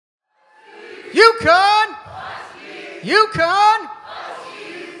UConn!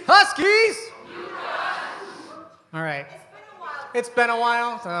 Huskies! All right. It's been a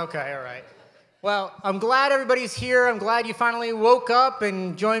while? Okay, all right. Well, I'm glad everybody's here. I'm glad you finally woke up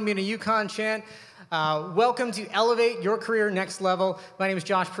and joined me in a UConn chant. Welcome to Elevate Your Career Next Level. My name is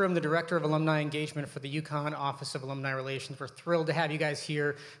Josh Protem, the Director of Alumni Engagement for the UConn Office of Alumni Relations. We're thrilled to have you guys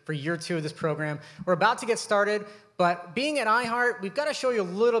here for year 2 of this program. We're about to get started, but being at iHeart, we've got to show you a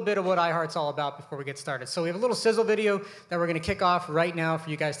little bit of what iHeart's all about before we get started. So we have a little sizzle video that we're going to kick off right now for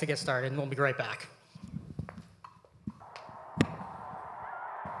you guys to get started, and we'll be right back.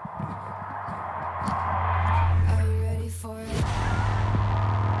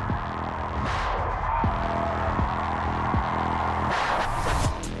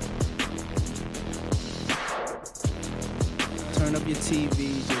 Turn up your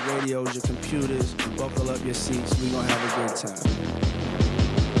TVs, your radios, your computers, and buckle up your seats. We're gonna have a good time.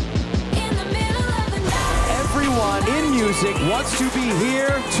 In the middle of the night. Everyone in music wants to be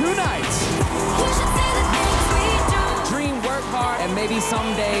here tonight. You should see the things we do. Dream, work hard, and maybe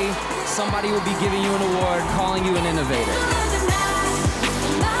someday somebody will be giving you an award, calling you an innovator.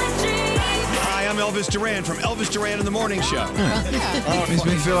 Hi, I'm Elvis Duran from Elvis Duran in the Morning Show. Makes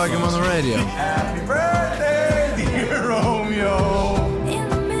me feel like I'm on the radio. Happy birthday, dear Romeo. In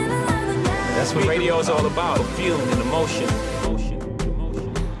the middle of the night. That's what radio is all about, feeling and emotion. In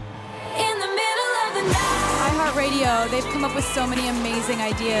the middle of the night. iHeartRadio, they've come up with so many amazing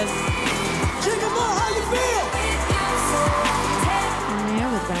ideas. How you feel? On air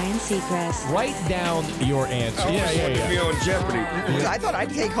with Ryan Seacrest. Write down your answer. To be on Jeopardy. I thought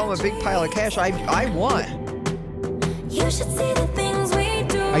I'd take home a big pile of cash. I won. You should see the things we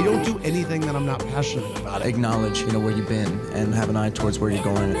do. I don't do anything that I'm not passionate about. Acknowledge, where you've been and have an eye towards where you're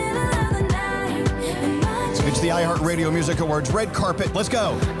going. It's the iHeartRadio Music Awards red carpet. Let's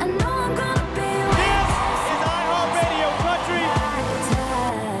go. I know I'm gonna be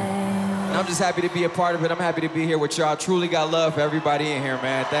I'm just happy to be a part of it. I'm happy to be here with y'all. Truly got love for everybody in here,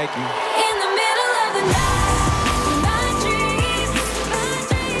 man. Thank you. in the middle of the night. My dreams.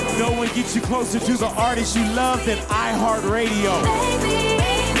 No one gets you closer to the artist you love than iHeartRadio. Baby.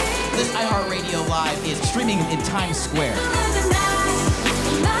 This iHeartRadio Live is streaming in Times Square.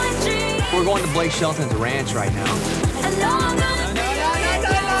 My dreams. We're going to Blake Shelton's ranch right now. I know I'm gonna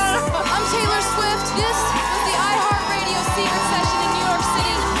I'm Taylor Swift. This was the iHeartRadio Secret Session in New York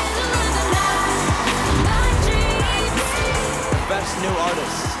City. Best new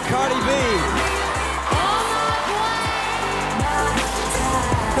artist, Cardi B.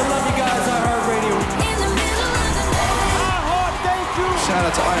 I love you guys, iHeartRadio. iHeart, thank you. Shout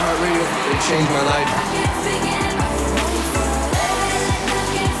out to iHeartRadio. It changed my life.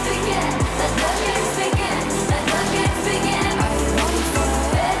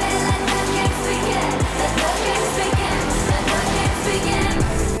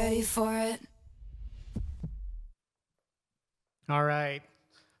 Ready for it? All right.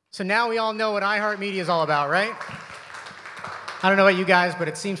 So now we all know what iHeartMedia is all about, right? I don't know about you guys, but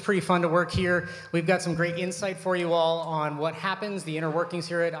it seems pretty fun to work here. We've got some great insight for you all on what happens, the inner workings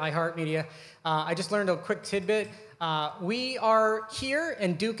here at iHeartMedia. I just learned a quick tidbit. We are here,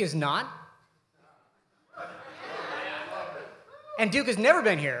 and Duke is not. And Duke has never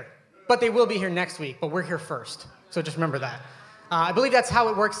been here, but they will be here next week, but we're here first. So just remember that. I believe that's how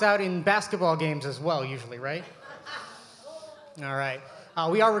it works out in basketball games as well, usually, right? All right.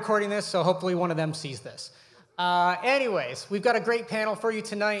 We are recording this, so hopefully one of them sees this. Anyways, we've got a great panel for you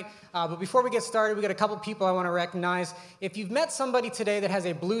tonight. But before we get started, we've got a couple people I want to recognize. If you've met somebody today that has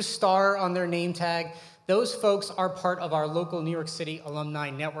a blue star on their name tag, those folks are part of our local New York City Alumni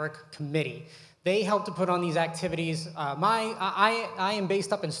Network Committee. They help to put on these activities. I am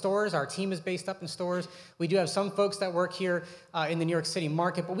based up in stores. Our team is based up in stores. We do have some folks that work here in the New York City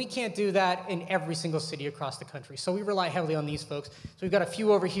market, but we can't do that in every single city across the country. So we rely heavily on these folks. So we've got a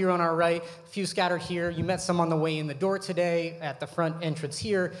few over here on our right, a few scattered here. You met some on the way in the door today at the front entrance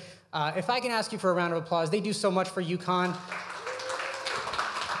here. If I can ask you for a round of applause, they do so much for UConn.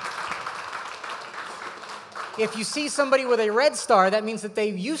 If you see somebody with a red star, that means that they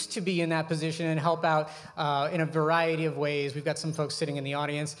used to be in that position and help out in a variety of ways. We've got some folks sitting in the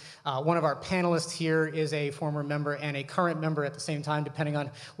audience. One of our panelists here is a former member and a current member at the same time, depending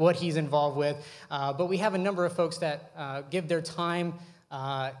on what he's involved with. But we have a number of folks that give their time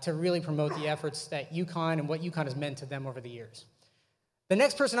to really promote the efforts that UConn and what UConn has meant to them over the years. The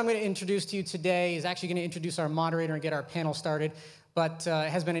next person I'm going to introduce to you today is actually going to introduce our moderator and get our panel started, but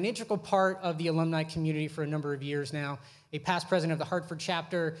has been an integral part of the alumni community for a number of years now. A past president of the Hartford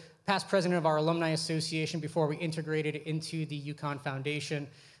chapter, past president of our Alumni Association before we integrated into the UConn Foundation.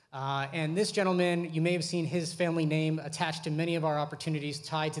 And this gentleman, you may have seen his family name attached to many of our opportunities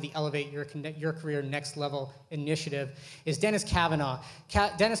tied to the Elevate Your Career Next Level initiative, is Dennis Kavanaugh.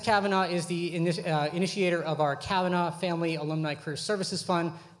 Dennis Kavanaugh is the initiator of our Kavanaugh Family Alumni Career Services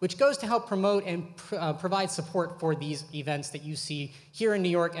Fund, which goes to help promote and provide support for these events that you see here in New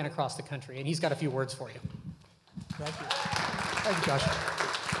York and across the country. And he's got a few words for you. Thank you. Thank you, Josh.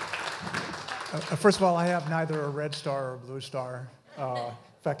 First of all, I have neither a red star or a blue star.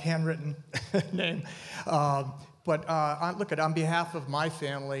 In fact, handwritten name. But look, on behalf of my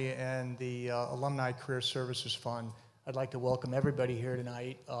family and the Alumni Career Services Fund, I'd like to welcome everybody here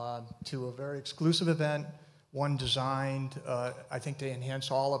tonight to a very exclusive event, one designed, I think, to enhance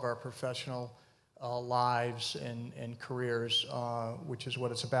all of our professional lives and careers, which is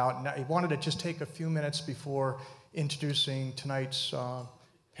what it's about. And I wanted to just take a few minutes before introducing tonight's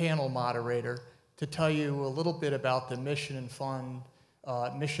panel moderator to tell you a little bit about the mission and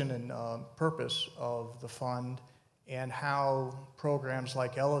purpose of the fund and how programs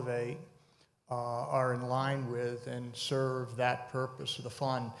like Elevate are in line with and serve that purpose of the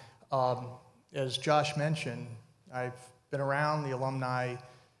fund. As Josh mentioned, I've been around the alumni,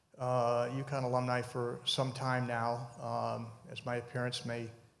 UConn alumni for some time now, as my appearance may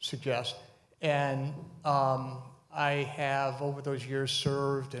suggest. And I have, over those years,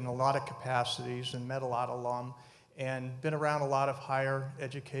 served in a lot of capacities and met a lot of alum and been around a lot of higher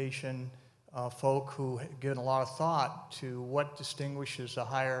education folk who have given a lot of thought to what distinguishes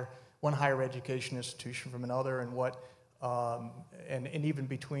one higher education institution from another, and what, and even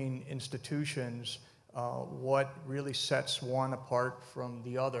between institutions, what really sets one apart from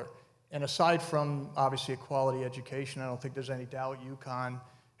the other. And aside from, obviously, a quality education, I don't think there's any doubt UConn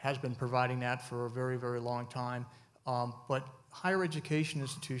has been providing that for a very, very long time. But higher education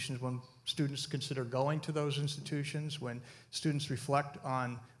institutions, when students consider going to those institutions, when students reflect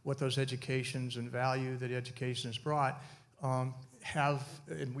on what those educations and value that education has brought, and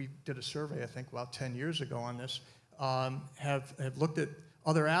we did a survey, I think, about 10 years ago on this, have looked at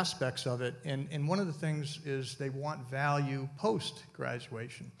other aspects of it. And one of the things is they want value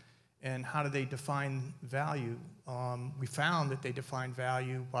post-graduation. And how do they define value? We found that they define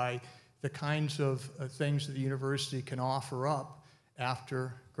value by the kinds of things that the university can offer up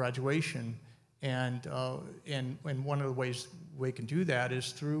after graduation. And one of the ways we can do that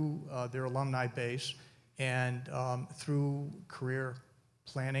is through their alumni base and through career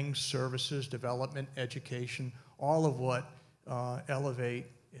planning, services, development, education, all of what Elevate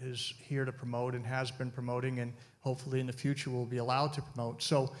is here to promote and has been promoting, and hopefully in the future will be allowed to promote.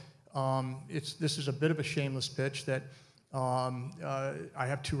 So this is a bit of a shameless pitch that I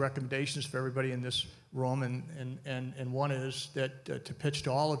have two recommendations for everybody in this room, and one is that to pitch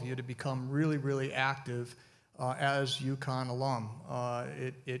to all of you to become really, really active as UConn alum.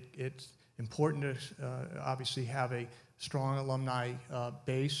 It's important to obviously have a strong alumni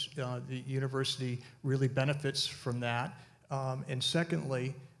base. The university really benefits from that. And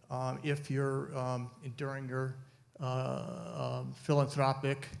secondly, if you're during your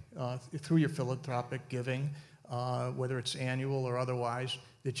philanthropic, through your philanthropic giving, whether it's annual or otherwise,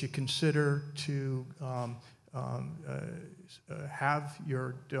 that you consider to have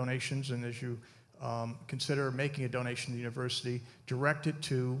your donations, and as you consider making a donation to the university, direct it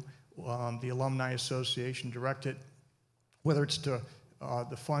to the Alumni Association, direct it, whether it's to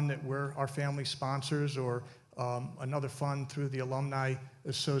the fund that our family sponsors, or another fund through the Alumni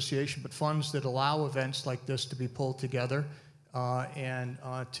Association, but funds that allow events like this to be pulled together and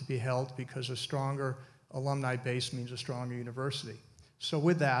to be held, because a stronger alumni base means a stronger university. So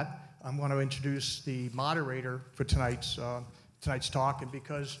with that, I'm going to introduce the moderator for tonight's talk, and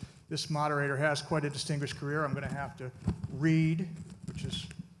because this moderator has quite a distinguished career, I'm going to have to read, which is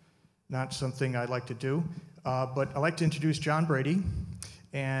not something I like to do, but I'd like to introduce John Brady,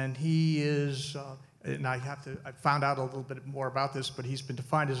 and he is, and I found out a little bit more about this, but he's been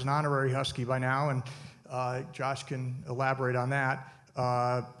defined as an honorary Husky by now, and Josh can elaborate on that.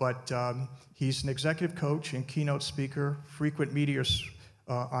 But he's an executive coach and keynote speaker, frequent media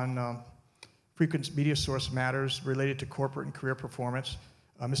source matters related to corporate and career performance.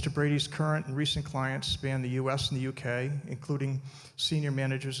 Mr. Brady's current and recent clients span the U.S. and the U.K., including senior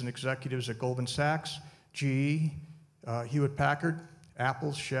managers and executives at Goldman Sachs, GE, Hewlett-Packard,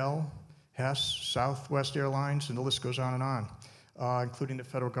 Apple, Shell, Hess, Southwest Airlines, and the list goes on and on, including the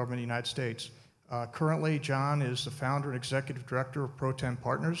federal government of the United States. Currently, John is the founder and executive director of Protem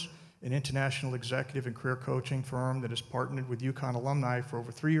Partners, an international executive and career coaching firm that has partnered with UConn alumni for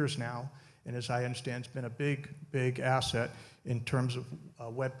over 3 years now, and as I understand, it's been a big, big asset in terms of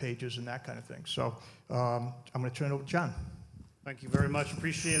web pages and that kind of thing. So I'm going to turn it over to John. Thank you very much.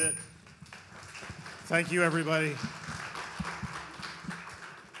 Appreciate it. Thank you, everybody.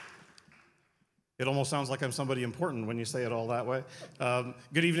 It almost sounds like I'm somebody important when you say it all that way.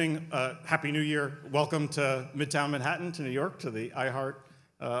 Good evening. Happy New Year. Welcome to Midtown Manhattan, to New York, to the iHeart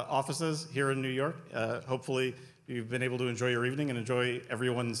offices here in New York. Hopefully, you've been able to enjoy your evening and enjoy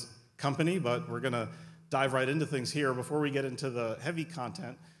everyone's company, but we're going to dive right into things here. Before we get into the heavy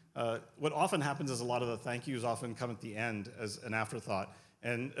content, what often happens is a lot of the thank yous often come at the end as an afterthought.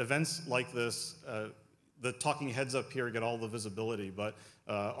 And events like this, the talking heads up here get all the visibility, but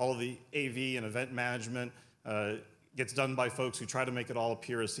all of the AV and event management gets done by folks who try to make it all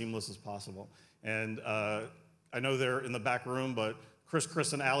appear as seamless as possible. And I know they're in the back room, but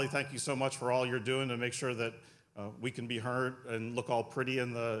Chris, and Allie, thank you so much for all you're doing to make sure that we can be heard and look all pretty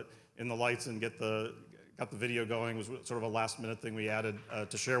in the lights and got the video going. It was sort of a last minute thing we added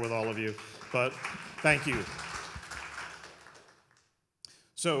to share with all of you, but thank you.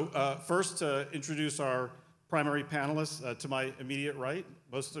 So first, to introduce our primary panelists, to my immediate right,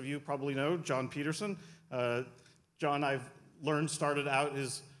 most of you probably know Jon Pedersen. John, I've learned, started out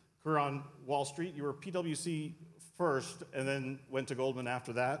his career on Wall Street. You were PwC first and then went to Goldman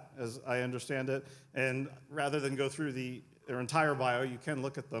after that, as I understand it. And rather than go through their entire bio, you can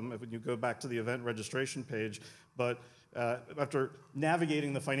look at them when you go back to the event registration page. But after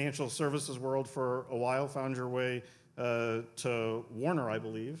navigating the financial services world for a while, found your way to Warner, I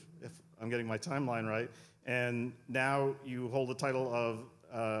believe, if I'm getting my timeline right. And now you hold the title of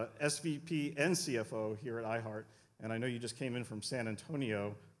SVP and CFO here at iHeart. And I know you just came in from San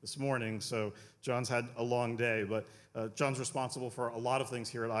Antonio this morning, so John's had a long day. But John's responsible for a lot of things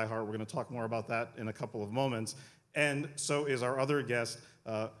here at iHeart. We're going to talk more about that in a couple of moments. And so is our other guest,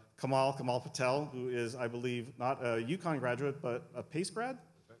 Kamal Patel, who is, I believe, not a UConn graduate, but a Pace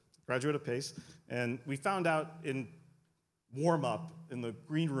graduate of Pace. And we found out in warm-up in the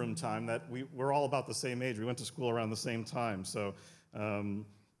green room time that we're all about the same age. We went to school around the same time, so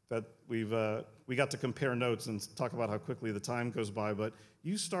that we got to compare notes and talk about how quickly the time goes by. But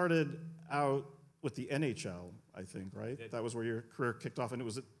you started out with the NHL, I think, right? That was where your career kicked off, and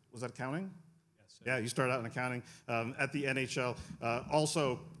was that accounting? Yes. Yeah, you started out in accounting at the NHL.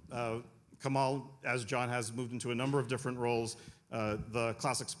 Also, Kamal, as John has, moved into a number of different roles. The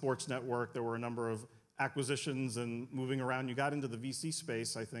Classic Sports Network, there were a number of acquisitions and moving around. You got into the VC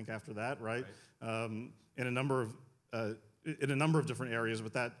space, I think, after that, right? In a number of different areas,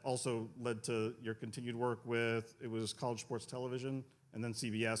 but that also led to your continued work with, it was College Sports Television, and then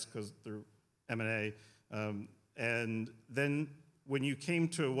CBS, because through M&A. And then when you came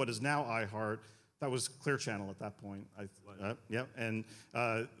to what is now iHeart, that was Clear Channel at that point. Yeah, and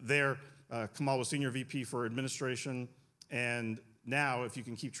there, Kamal was Senior VP for Administration, and now, if you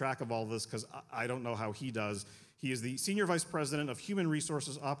can keep track of all this, because I don't know how he does, he is the Senior Vice President of Human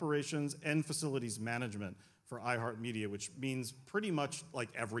Resources Operations and Facilities Management for iHeartMedia, which means pretty much like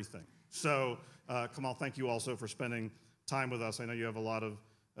everything. So, Kamal, thank you also for spending time with us. I know you have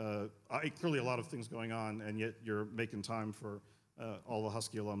clearly a lot of things going on, and yet you're making time for all the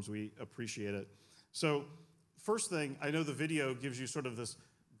Husky alums. We appreciate it. So, first thing, I know the video gives you sort of this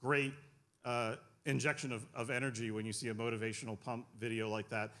great injection of energy when you see a motivational pump video like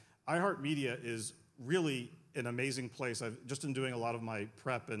that. iHeartMedia is really an amazing place. I've just been doing a lot of my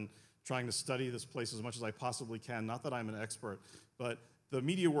prep and trying to study this place as much as I possibly can. Not that I'm an expert, but the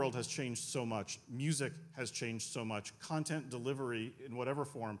media world has changed so much. Music has changed so much. Content delivery in whatever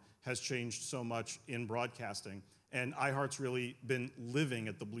form has changed so much in broadcasting. And iHeart's really been living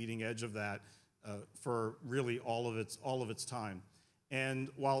at the bleeding edge of that for really all of its time. And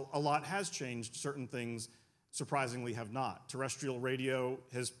while a lot has changed, certain things surprisingly have not. Terrestrial radio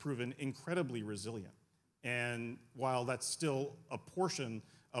has proven incredibly resilient. And while that's still a portion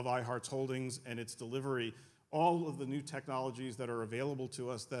of iHeart's holdings and its delivery, all of the new technologies that are available to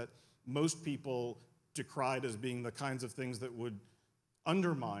us that most people decried as being the kinds of things that would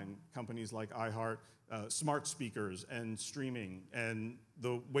undermine companies like iHeart, smart speakers and streaming, and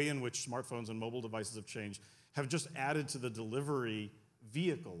the way in which smartphones and mobile devices have changed, have just added to the delivery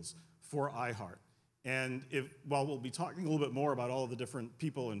vehicles for iHeart. And while we'll be talking a little bit more about all of the different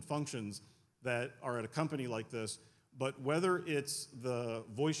people and functions that are at a company like this, but whether it's the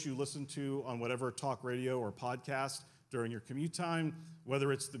voice you listen to on whatever talk radio or podcast during your commute time,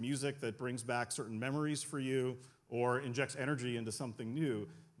 whether it's the music that brings back certain memories for you or injects energy into something new,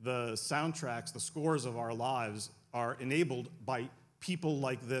 the soundtracks, the scores of our lives are enabled by people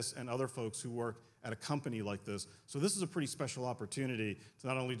like this and other folks who work at a company like this. So this is a pretty special opportunity to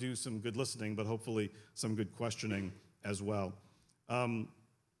not only do some good listening, but hopefully some good questioning as well.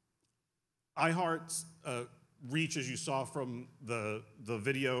 iHeart's reach, as you saw from the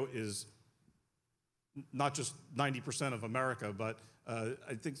video, is not just 90% of America, but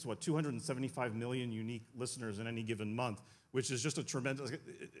I think it's 275 million unique listeners in any given month, which is just a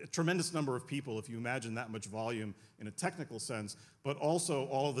tremendous number of people if you imagine that much volume in a technical sense, but also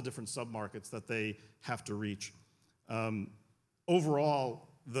all of the different submarkets that they have to reach. Overall,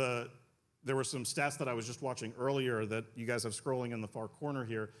 there were some stats that I was just watching earlier that you guys have scrolling in the far corner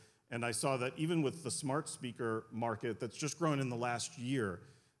here, and I saw that even with the smart speaker market that's just grown in the last year,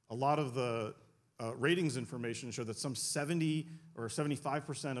 a lot of the ratings information show that some 70 or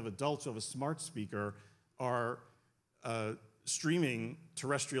 75% of adults who have a smart speaker are streaming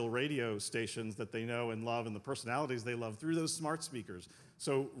terrestrial radio stations that they know and love and the personalities they love through those smart speakers.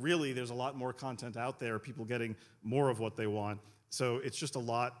 So really, there's a lot more content out there, people getting more of what they want. So it's just a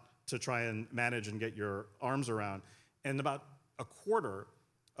lot to try and manage and get your arms around. And about a quarter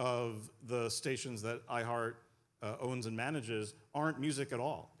of the stations that iHeart owns and manages aren't music at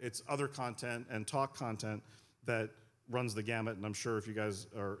all. It's other content and talk content that runs the gamut, and I'm sure if you guys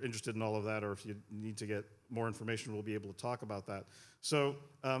are interested in all of that or if you need to get more information, we'll be able to talk about that. So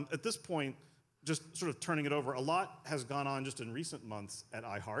at this point, just sort of turning it over, a lot has gone on just in recent months at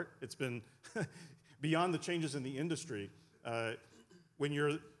iHeart. It's been beyond the changes in the industry. When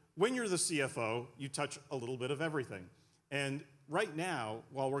you're the CFO, you touch a little bit of everything. And right now,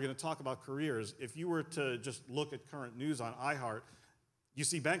 while we're going to talk about careers, if you were to just look at current news on iHeart, you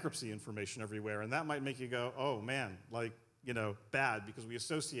see bankruptcy information everywhere, and that might make you go, oh man, like, bad, because we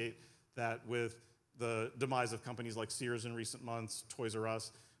associate that with the demise of companies like Sears in recent months, Toys R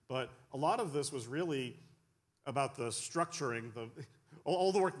Us. But a lot of this was really about the structuring,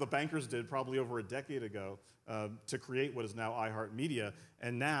 all the work the bankers did probably over a decade ago to create what is now iHeartMedia.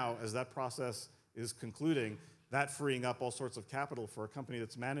 And now, as that process is concluding, that freeing up all sorts of capital for a company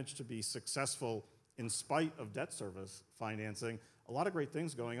that's managed to be successful in spite of debt service financing. A lot of great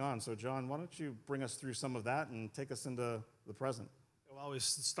things going on. So John, why don't you bring us through some of that and take us into the present? We'll always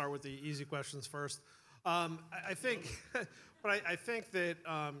start with the easy questions first. I think that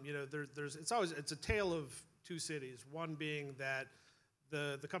it's a tale of two cities. One being that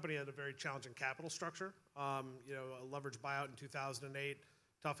the company had a very challenging capital structure. A leveraged buyout in 2008,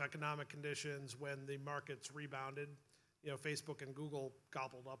 tough economic conditions. When the markets rebounded, Facebook and Google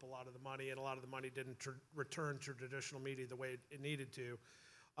gobbled up a lot of the money, and a lot of the money didn't return to traditional media the way it needed to.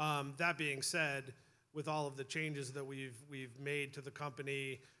 That being said, with all of the changes that we've made to the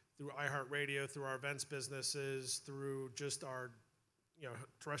company through iHeartRadio, through our events businesses, through just our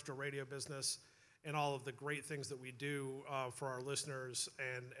terrestrial radio business, and all of the great things that we do for our listeners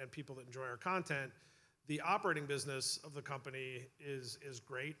and people that enjoy our content, the operating business of the company is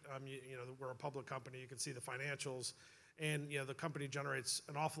great. We're a public company. You can see the financials. And the company generates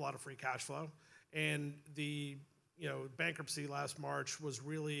an awful lot of free cash flow. And the bankruptcy last March was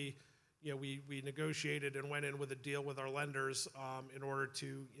really, we negotiated and went in with a deal with our lenders in order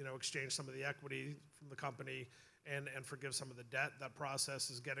to exchange some of the equity from the company and forgive some of the debt. That process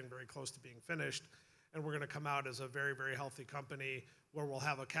is getting very close to being finished. And we're going to come out as a very, very healthy company where we'll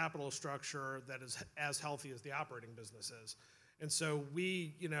have a capital structure that is as healthy as the operating business is. And so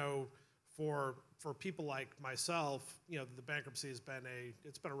we, for people like myself, the bankruptcy has been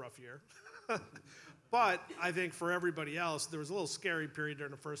a rough year. But I think for everybody else, there was a little scary period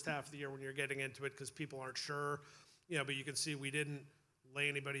during the first half of the year when you're getting into it because people aren't sure. But you can see we didn't lay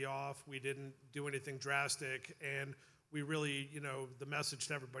anybody off. We didn't do anything drastic. And we really, the message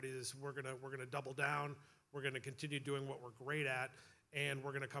to everybody is we're gonna double down. We're gonna continue doing what we're great at, and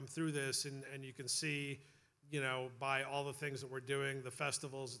we're gonna come through this. And you can see, by all the things that we're doing, the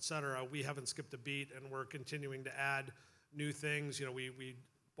festivals, et cetera, we haven't skipped a beat, and we're continuing to add new things. We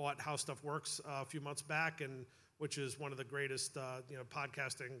bought How Stuff Works a few months back, and which is one of the greatest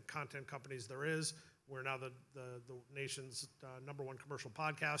podcasting content companies there is. We're now the nation's #1 commercial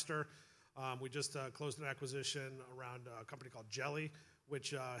podcaster. We just closed an acquisition around a company called Jelly, which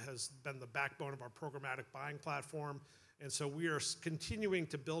has been the backbone of our programmatic buying platform. And so we are continuing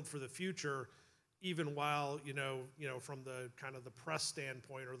to build for the future, even while, from the kind of the press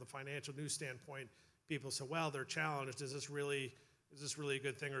standpoint or the financial news standpoint, people say, well, they're challenged. Is this really a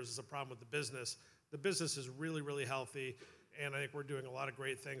good thing, or is this a problem with the business? The business is really, really healthy, and I think we're doing a lot of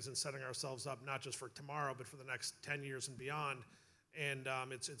great things and setting ourselves up not just for tomorrow, but for the next 10 years and beyond. And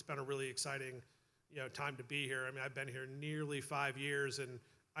it's been a really exciting, time to be here. I mean, I've been here nearly 5 years, and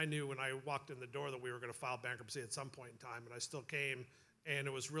I knew when I walked in the door that we were going to file bankruptcy at some point in time, and I still came. And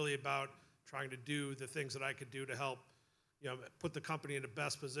it was really about trying to do the things that I could do to help, put the company in the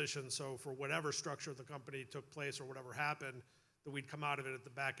best position. So for whatever structure of the company took place or whatever happened, that we'd come out of it at the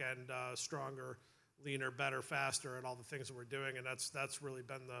back end stronger, leaner, better, faster at all the things that we're doing, and that's really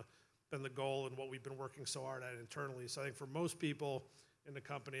been the goal and what we've been working so hard at internally. So I think for most people in the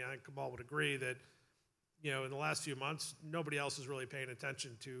company, I think Kamal would agree that, in the last few months, nobody else is really paying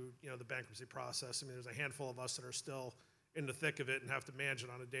attention to, the bankruptcy process. I mean, there's a handful of us that are still in the thick of it and have to manage it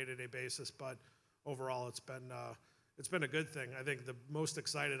on a day-to-day basis, but overall it's been a good thing. I think the most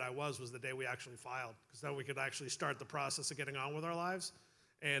excited I was the day we actually filed, because then we could actually start the process of getting on with our lives.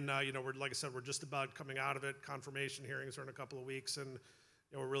 And we're, like I said, we're just about coming out of it. Confirmation hearings are in a couple of weeks, and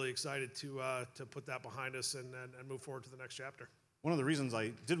we're really excited to put that behind us and move forward to the next chapter. One of the reasons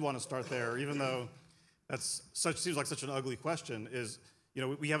I did want to start there, even though seems like such an ugly question, is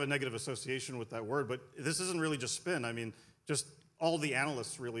we have a negative association with that word, but this isn't really just spin. I mean, just all the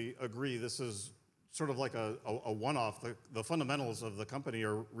analysts really agree this is sort of like a one-off. The fundamentals of the company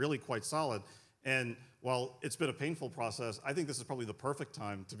are really quite solid. And while it's been a painful process, I think this is probably the perfect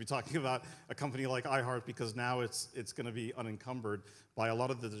time to be talking about a company like iHeart, because now it's going to be unencumbered by a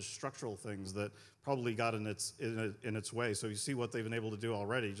lot of the structural things that probably got in its way. So you see what they've been able to do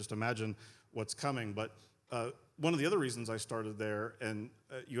already. Just imagine what's coming. But one of the other reasons I started there, and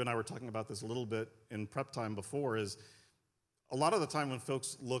you and I were talking about this a little bit in prep time before, is a lot of the time when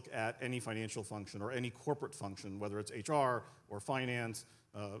folks look at any financial function or any corporate function, whether it's HR or finance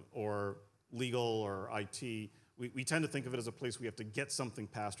or legal or IT, we tend to think of it as a place we have to get something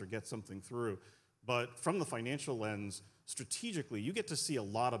passed or get something through. But from the financial lens, strategically, you get to see a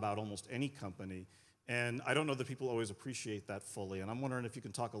lot about almost any company. And I don't know that people always appreciate that fully. And I'm wondering if you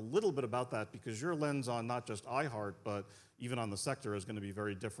can talk a little bit about that, because your lens on not just iHeart, but even on the sector is going to be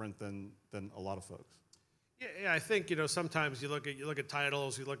very different than a lot of folks. Yeah, I think sometimes you look at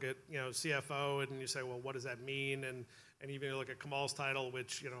titles, you look at CFO, and you say, well, what does that mean? And even you look at Kamal's title,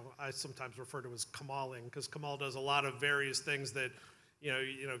 which I sometimes refer to as Kamaling, because Kamal does a lot of various things that you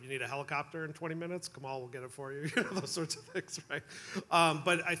need a helicopter in 20 minutes, Kamal will get it for you, those sorts of things, right?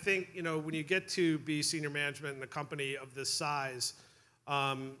 But I think when you get to be senior management in a company of this size,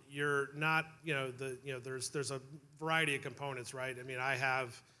 you're not there's a variety of components, right? I mean, I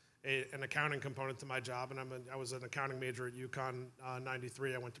have an accounting component to my job, and I was an accounting major at UConn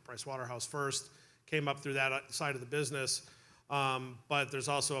 93. I went to Pricewaterhouse first, came up through that side of the business. But there's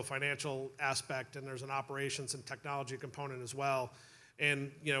also a financial aspect, and there's an operations and technology component as well.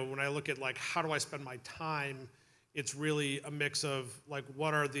 And when I look at how do I spend my time, it's really a mix of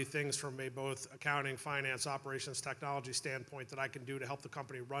what are the things from a both accounting, finance, operations, technology standpoint that I can do to help the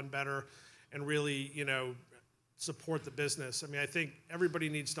company run better and really support the business. I mean, I think everybody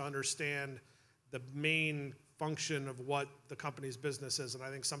needs to understand the main function of what the company's business is, and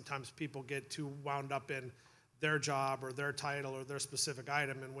I think sometimes people get too wound up in their job or their title or their specific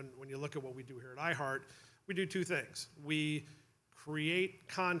item. And when you look at what we do here at iHeart, we do two things. We create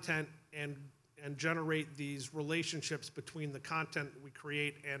content and generate these relationships between the content we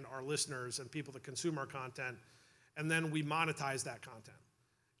create and our listeners and people that consume our content, and then we monetize that content.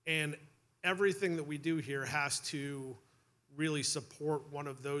 And everything that we do here has to really support one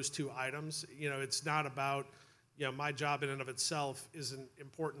of those two items. It's not about, my job in and of itself isn't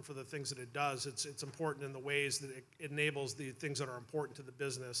important for the things that it does. It's important in the ways that it enables the things that are important to the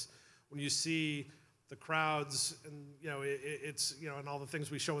business. When you see the crowds and, and all the things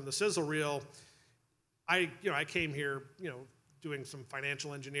we show in the sizzle reel, I came here, doing some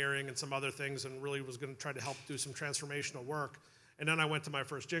financial engineering and some other things, and really was going to try to help do some transformational work. And then I went to my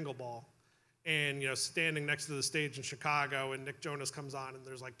first Jingle Ball. And standing next to the stage in Chicago, and Nick Jonas comes on, and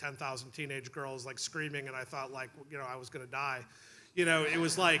there's 10,000 teenage girls screaming, and I thought I was gonna die. It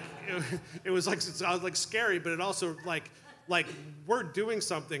was scary, but it also we're doing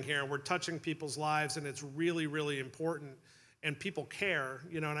something here, and we're touching people's lives, and it's really, really important, and people care.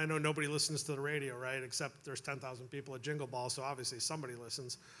 And I know nobody listens to the radio, right? Except there's 10,000 people at Jingle Ball, so obviously somebody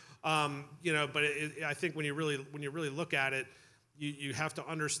listens. But I think when you really look at it, you have to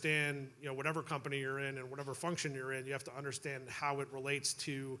understand, whatever company you're in and whatever function you're in, you have to understand how it relates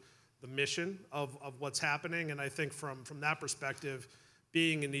to the mission of what's happening. And I think from that perspective,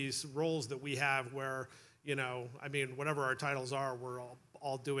 being in these roles that we have where, whatever our titles are, we're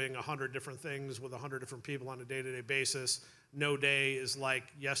all doing 100 different things with 100 different people on a day-to-day basis. No day is like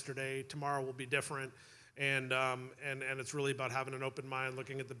yesterday. Tomorrow will be different. And it's really about having an open mind,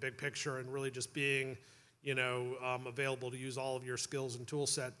 looking at the big picture, and really just being available to use all of your skills and tool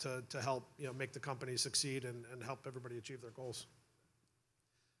set to help make the company succeed and help everybody achieve their goals.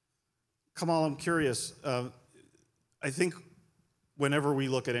 Kamal, I'm curious. I think whenever we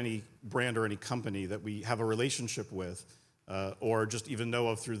look at any brand or any company that we have a relationship with, or just even know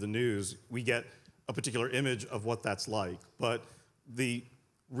of through the news, we get a particular image of what that's like. But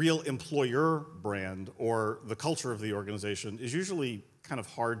real employer brand or the culture of the organization is usually kind of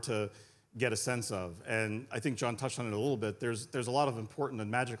hard to get a sense of. And I think John touched on it a little bit. There's a lot of important and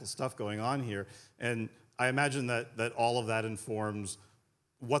magical stuff going on here. And I imagine that all of that informs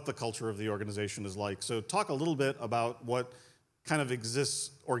what the culture of the organization is like. So talk a little bit about what kind of exists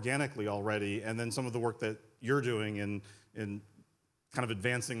organically already, and then some of the work that you're doing in kind of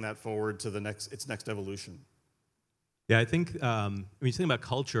advancing that forward to its next evolution. Yeah, I think when you think about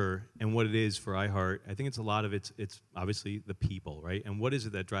culture and what it is for iHeart, I think it's a lot of it's obviously the people, right? And what is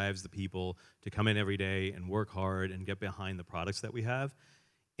it that drives the people to come in every day and work hard and get behind the products that we have?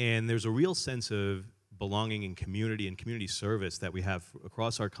 And there's a real sense of belonging and community service that we have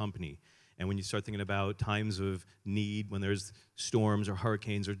across our company. And when you start thinking about times of need, when there's storms or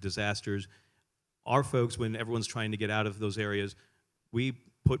hurricanes or disasters, our folks, when everyone's trying to get out of those areas, we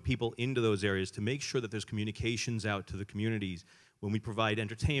put people into those areas to make sure that there's communications out to the communities. When we provide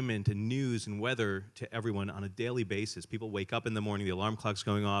entertainment and news and weather to everyone on a daily basis, people wake up in the morning, the alarm clock's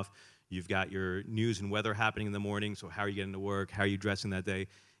going off, you've got your news and weather happening in the morning, so how are you getting to work, how are you dressing that day?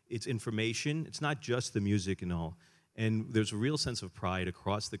 It's information, it's not just the music and all. And there's a real sense of pride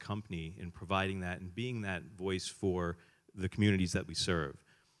across the company in providing that and being that voice for the communities that we serve.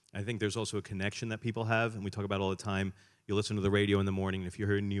 I think there's also a connection that people have, and we talk about all the time. You listen to the radio in the morning, and if you're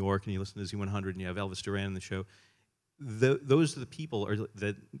here in New York and you listen to Z100 and you have Elvis Duran in the show, those are the people, or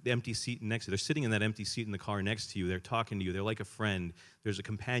the empty seat next to you. They're sitting in that empty seat in the car next to you. They're talking to you. They're like a friend. There's a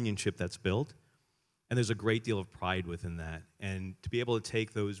companionship that's built. And there's a great deal of pride within that. And to be able to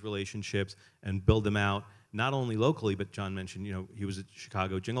take those relationships and build them out, not only locally, but John mentioned, he was at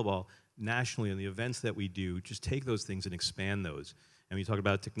Chicago Jingle Ball, nationally, and the events that we do, just take those things and expand those. And we talk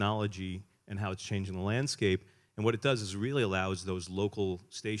about technology and how it's changing the landscape. And what it does is really allows those local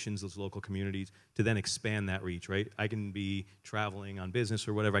stations, those local communities, to then expand that reach, right? I can be traveling on business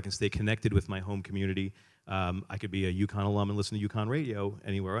or whatever. I can stay connected with my home community. I could be a UConn alum and listen to UConn radio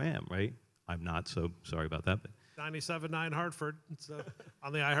anywhere I am, right? I'm not, so sorry about that. But 97.9 Hartford, so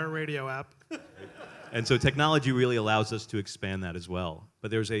on the iHeartRadio app. And so technology really allows us to expand that as well.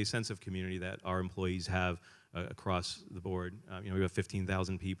 But there's a sense of community that our employees have across the board. We have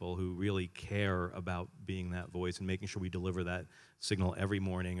 15,000 people who really care about being that voice and making sure we deliver that signal every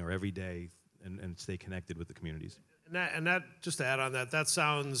morning or every day and stay connected with the communities. And that just to add on that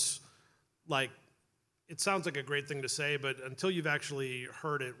sounds like, it sounds like a great thing to say, but until you've actually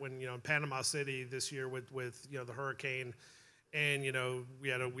heard it, when in Panama City this year with the hurricane, and we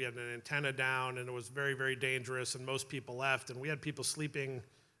had an antenna down, and it was very, very dangerous, and most people left, and we had people sleeping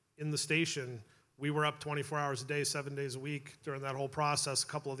in the station. We were up 24 hours a day, 7 days a week during that whole process. A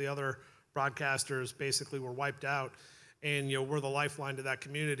couple of the other broadcasters basically were wiped out, and we're the lifeline to that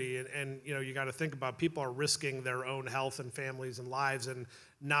community. And you got to think about, people are risking their own health and families and lives, and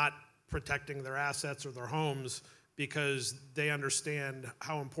not protecting their assets or their homes because they understand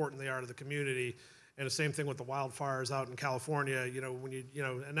how important they are to the community. And the same thing with the wildfires out in California,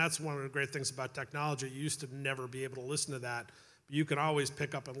 and that's one of the great things about technology. You used to never be able to listen to that, but you can always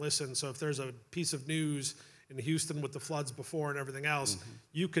pick up and listen. So if there's a piece of news in Houston with the floods before and everything else,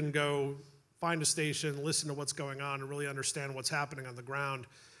 you can go find a station, listen to what's going on, and really understand what's happening on the ground.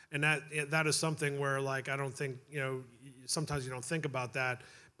 And that is something where, I don't think, sometimes you don't think about that.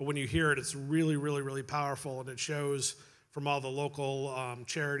 But when you hear it, it's really, really, really powerful, and it shows from all the local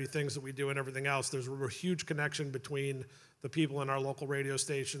charity things that we do and everything else. There's a huge connection between the people in our local radio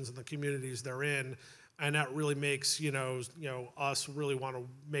stations and the communities they're in, and that really makes us really want to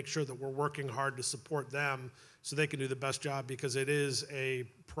make sure that we're working hard to support them so they can do the best job, because it is a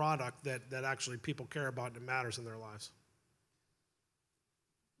product that actually people care about and it matters in their lives.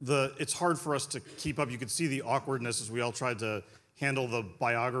 It's hard for us to keep up. You could see the awkwardness as we all tried to handle the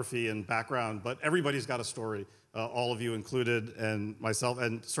biography and background, but everybody's got a story, all of you included, and myself,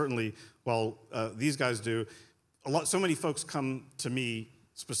 and certainly, these guys do. So many folks come to me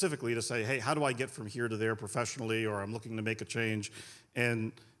specifically to say, hey, how do I get from here to there professionally, or I'm looking to make a change.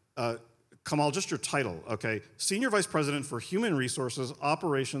 And Kamal, just your title, okay? Senior Vice President for Human Resources,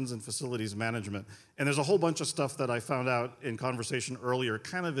 Operations, and Facilities Management. And there's a whole bunch of stuff that I found out in conversation earlier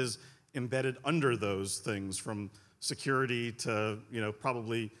kind of is embedded under those things, from security to,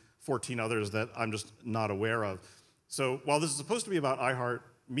 probably 14 others that I'm just not aware of. So while this is supposed to be about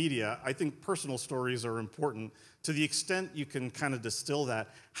iHeartMedia, I think personal stories are important. To the extent you can kind of distill that,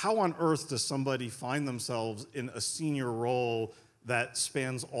 how on earth does somebody find themselves in a senior role that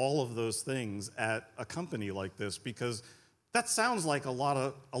spans all of those things at a company like this? Because that sounds like a lot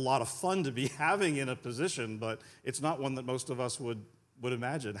of fun to be having in a position, but it's not one that most of us would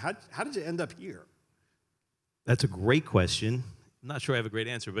imagine. How did you end up here? That's a great question. not sure I have a great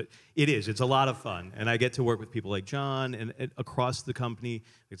answer, but it is. It's a lot of fun. And I get to work with people like John and across the company.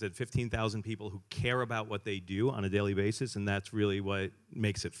 Like I said, 15,000 people who care about what they do on a daily basis, and that's really what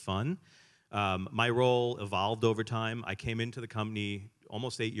makes it fun. My role evolved over time. I came into the company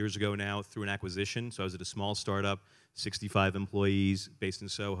almost 8 years ago now through an acquisition. So I was at a small startup, 65 employees based in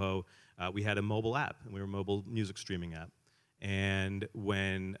Soho. We had a mobile app, and we were a mobile music streaming app. And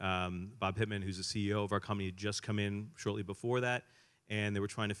when Bob Pittman, who's the CEO of our company, had just come in shortly before that, and they were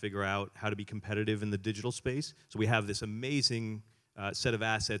trying to figure out how to be competitive in the digital space. So we have this amazing set of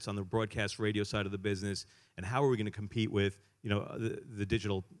assets on the broadcast radio side of the business, and how are we going to compete with the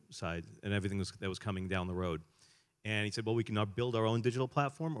digital side and everything that was coming down the road. And he said, well, we can now build our own digital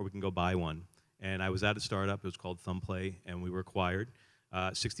platform, or we can go buy one. And I was at a startup. It was called Thumbplay, and we were acquired.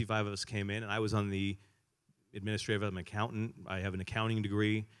 65 of us came in, and I was on the administrative. I'm an accountant. I have an accounting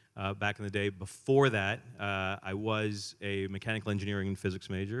degree back in the day. Before that, I was a mechanical engineering and physics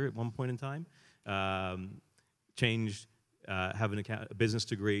major at one point in time. Changed, have a business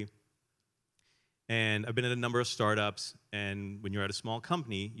degree. And I've been at a number of startups, and when you're at a small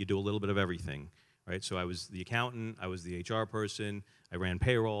company, you do a little bit of everything, right? So I was the accountant, I was the HR person, I ran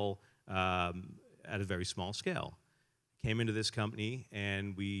payroll at a very small scale. Came into this company,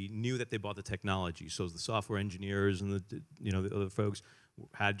 and we knew that they bought the technology. So the software engineers and the other folks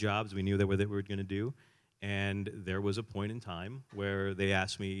had jobs. We knew that what they were going to do. And there was a point in time where they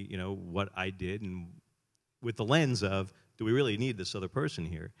asked me, what I did, and with the lens of, do we really need this other person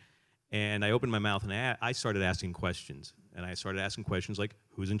here? And I opened my mouth, and I started asking questions. And I started asking questions like,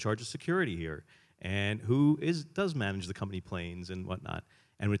 who's in charge of security here? And who does manage the company planes and whatnot?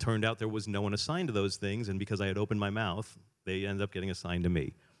 And it turned out there was no one assigned to those things, and because I had opened my mouth, they ended up getting assigned to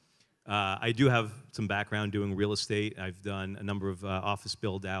me. I do have some background doing real estate. I've done a number of office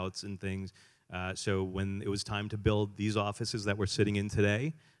build-outs and things. So when it was time to build these offices that we're sitting in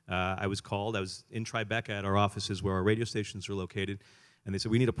today, I was called. I was in Tribeca at our offices where our radio stations are located, and they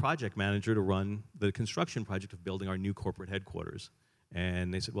said, we need a project manager to run the construction project of building our new corporate headquarters.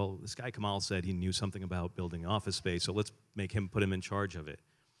 And they said, well, this guy Kamal said he knew something about building office space, so let's put him in charge of it.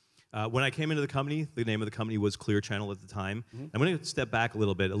 When I came into the company, the name of the company was Clear Channel at the time. Mm-hmm. I'm going to step back a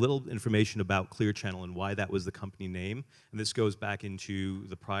little information about Clear Channel and why that was the company name. And this goes back into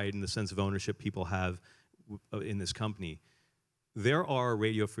the pride and the sense of ownership people have in this company. There are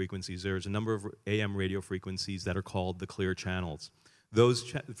radio frequencies. There's a number of AM radio frequencies that are called the Clear Channels.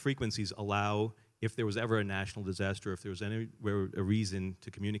 Those frequencies allow, if there was ever a national disaster, if there was a reason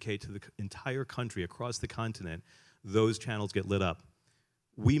to communicate to the entire country across the continent, those channels get lit up.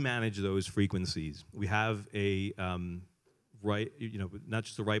 We manage those frequencies. We have a right, not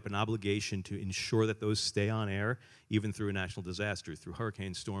just a right, but an obligation to ensure that those stay on air, even through a national disaster, through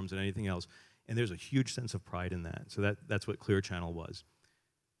hurricanes, storms, and anything else. And there's a huge sense of pride in that. So that's what Clear Channel was.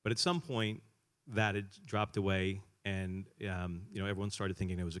 But at some point, that had dropped away, and everyone started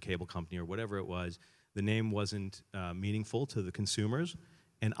thinking it was a cable company or whatever it was. The name wasn't meaningful to the consumers,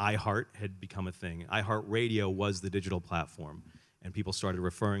 and iHeart had become a thing. iHeartRadio was the digital platform. And people started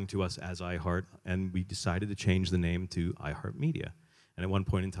referring to us as iHeart, and we decided to change the name to iHeartMedia. And at one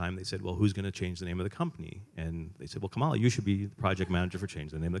point in time, they said, well, who's going to change the name of the company? And they said, well, Kamal, you should be the project manager for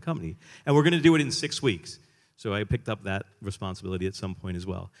changing the name of the company. And we're going to do it in 6 weeks. So I picked up that responsibility at some point as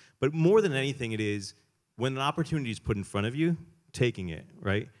well. But more than anything, it is when an opportunity is put in front of you, taking it,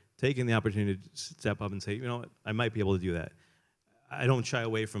 right? Taking the opportunity to step up and say, you know what, I might be able to do that. I don't shy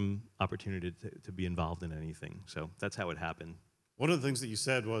away from opportunity to be involved in anything. So that's how it happened. One of the things that you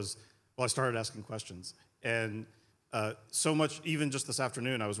said was, well, I started asking questions. And so much, even just this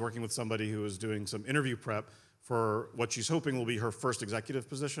afternoon, I was working with somebody who was doing some interview prep for what she's hoping will be her first executive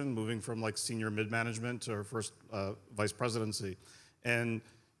position, moving from like senior mid-management to her first vice presidency. And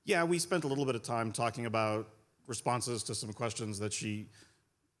yeah, we spent a little bit of time talking about responses to some questions that she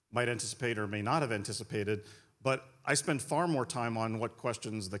might anticipate or may not have anticipated. But I spent far more time on what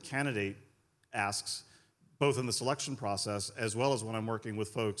questions the candidate asks, both in the selection process as well as when I'm working with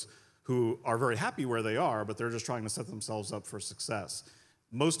folks who are very happy where they are, but they're just trying to set themselves up for success.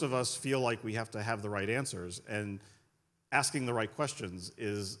 Most of us feel like we have to have the right answers, and asking the right questions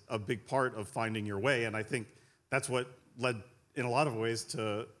is a big part of finding your way, and I think that's what led, in a lot of ways,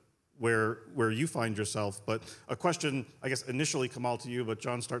 to where you find yourself. But a question, I guess, initially, Kamal, to you, but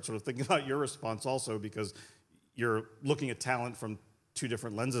John, start sort of thinking about your response also, because you're looking at talent from two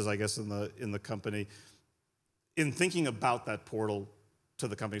different lenses, I guess, in the company. In thinking about that portal to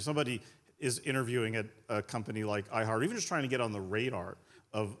the company, somebody is interviewing at a company like iHeart, even just trying to get on the radar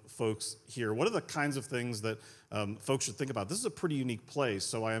of folks here. What are the kinds of things that folks should think about? This is a pretty unique place,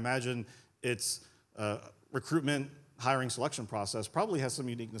 so I imagine it's recruitment hiring selection process probably has some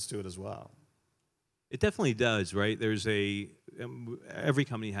uniqueness to it as well. It definitely does, right? There's every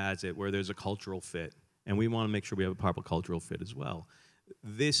company has it where there's a cultural fit, and we want to make sure we have a proper cultural fit as well.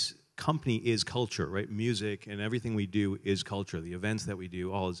 This company is culture, right? Music and everything we do is culture. The events that we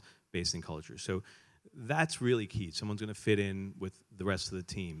do, all is based in culture. So that's really key. Someone's going to fit in with the rest of the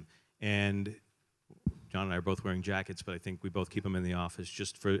team. And John and I are both wearing jackets, but I think we both keep them in the office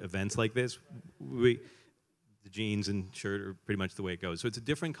just for events like this. The jeans and shirt are pretty much the way it goes. So it's a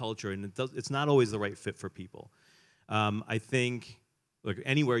different culture, and it's not always the right fit for people. I think, look,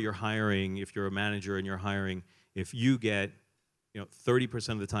 anywhere you're hiring, if you're a manager and you're hiring, if you get 30%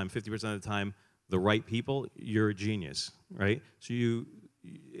 of the time, 50% of the time, the right people, you're a genius, right? So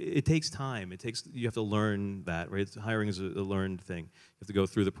it takes time. You have to learn that, right? Hiring is a learned thing. You have to go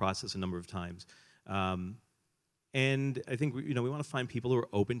through the process a number of times. And I think we want to find people who are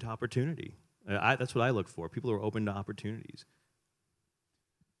open to opportunity. That's what I look for. People who are open to opportunities.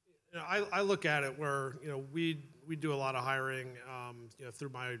 I look at it where we do a lot of hiring through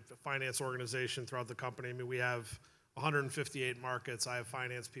my finance organization throughout the company. I mean, we have 158 markets. I have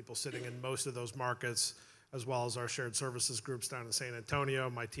finance people sitting in most of those markets, as well as our shared services groups down in San Antonio.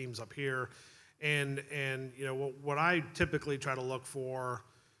 My team's up here, and what I typically try to look for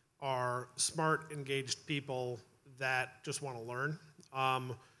are smart, engaged people that just want to learn.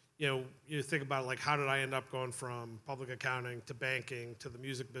 You think about it, like, how did I end up going from public accounting to banking to the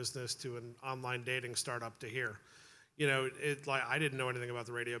music business to an online dating startup to here? I didn't know anything about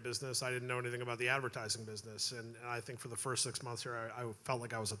the radio business. I didn't know anything about the advertising business. And I think for the first 6 months here, I felt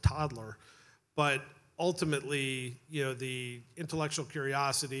like I was a toddler. But ultimately, the intellectual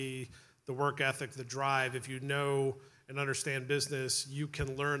curiosity, the work ethic, the drive, if you know and understand business, you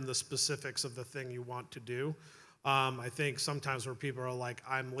can learn the specifics of the thing you want to do. I think sometimes where people are like,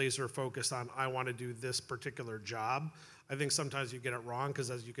 I'm laser focused on, I want to do this particular job, I think sometimes you get it wrong,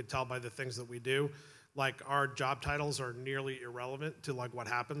 because as you can tell by the things that we do, like, our job titles are nearly irrelevant to like what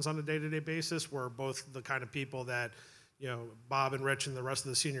happens on a day-to-day basis. We're both the kind of people that, Bob and Rich and the rest of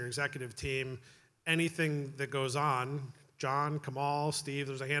the senior executive team, anything that goes on, John, Kamal, Steve,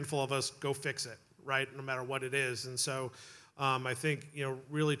 there's a handful of us, go fix it, right? No matter what it is. And so I think,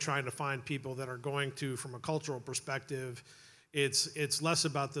 really trying to find people that are going to, from a cultural perspective, it's less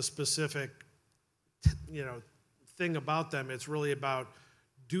about the specific, thing about them. It's really about,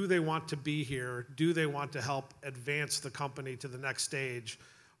 do they want to be here? Do they want to help advance the company to the next stage?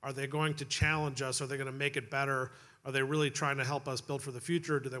 Are they going to challenge us? Are they going to make it better? Are they really trying to help us build for the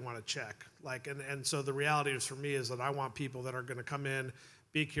future? Or do they want to check? And so the reality is, for me, is that I want people that are going to come in,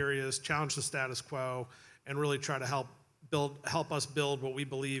 be curious, challenge the status quo, and really try to help us build what we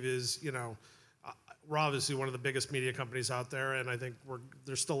believe is, we're obviously one of the biggest media companies out there, and I think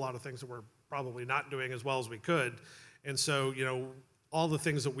there's still a lot of things that we're probably not doing as well as we could. And so, all the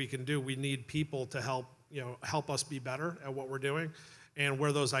things that we can do, we need people to help us be better at what we're doing. And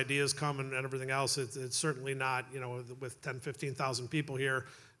where those ideas come and everything else, it's certainly not, with 10, 15,000 people here,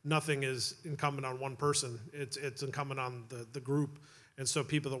 nothing is incumbent on one person. It's incumbent on the group. And so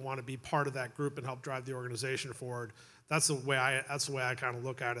people that want to be part of that group and help drive the organization forward, that's the way I kind of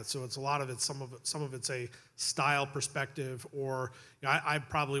look at it. So it's a lot of it, some of it's a style perspective, or I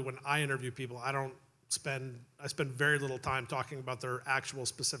probably, when I interview people, I spend very little time talking about their actual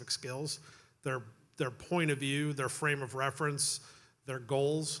specific skills, their point of view, their frame of reference, their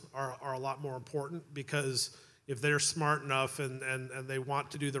goals are a lot more important, because if they're smart enough and they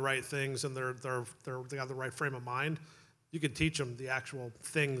want to do the right things and they got the right frame of mind, you can teach them the actual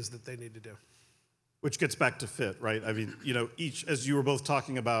things that they need to do. Which gets back to fit, right? I mean, each, as you were both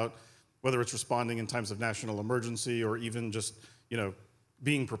talking about, whether it's responding in times of national emergency or even just,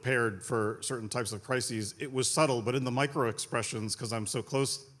 being prepared for certain types of crises, it was subtle, but in the micro expressions, because I'm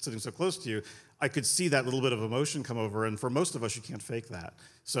sitting so close to you, I could see that little bit of emotion come over, and for most of us, you can't fake that.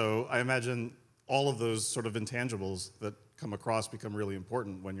 So I imagine all of those sort of intangibles that come across become really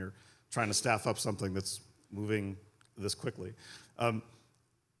important when you're trying to staff up something that's moving this quickly.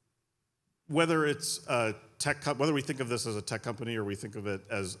 Whether it's a whether we think of this as a tech company or we think of it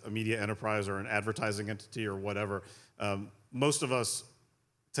as a media enterprise or an advertising entity or whatever, most of us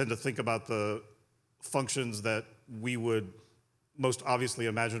tend to think about the functions that we would most obviously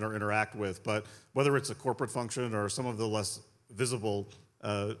imagine or interact with. But whether it's a corporate function or some of the less visible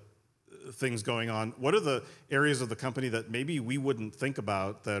things going on, what are the areas of the company that maybe we wouldn't think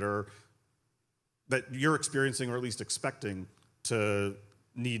about that you're experiencing or at least expecting to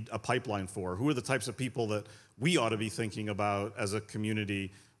need a pipeline for? Who are the types of people that we ought to be thinking about as a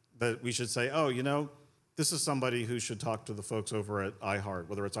community that we should say, oh, this is somebody who should talk to the folks over at iHeart,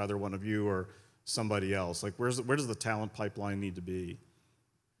 whether it's either one of you or somebody else? Like, where does the talent pipeline need to be?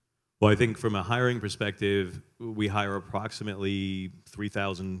 Well, I think from a hiring perspective, we hire approximately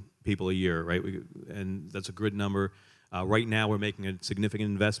 3,000 people a year, right? And that's a good number. Right now, we're making a significant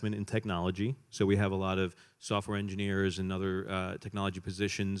investment in technology. So we have a lot of software engineers and other technology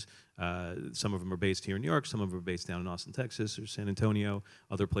positions. Some of them are based here in New York. Some of them are based down in Austin, Texas, or San Antonio,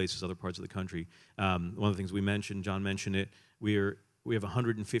 other places, other parts of the country. One of the things we mentioned, John mentioned it, we have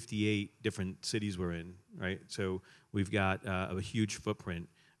 158 different cities we're in, right? So we've got a huge footprint.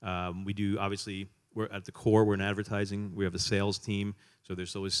 We do, obviously, we're at the core, we're in advertising. We have a sales team, so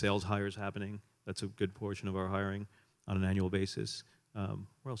there's always sales hires happening. That's a good portion of our hiring on an annual basis.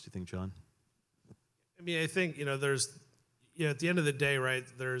 Where else do you think, John? I mean, I think, there's, at the end of the day, right,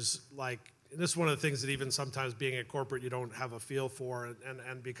 there's like, and this is one of the things that even sometimes being at corporate you don't have a feel for,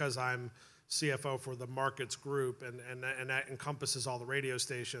 and because I'm CFO for the markets group, and that encompasses all the radio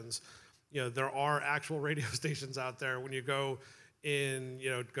stations, there are actual radio stations out there. When you go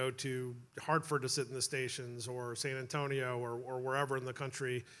go to Hartford to sit in the stations, or San Antonio, or wherever in the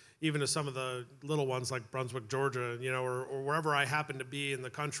country, even to some of the little ones like Brunswick, Georgia, or wherever I happen to be in the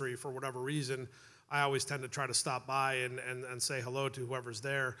country for whatever reason, I always tend to try to stop by and say hello to whoever's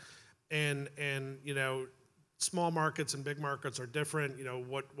there. And small markets and big markets are different.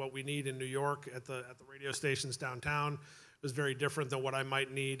 What we need in New York at the radio stations downtown is very different than what I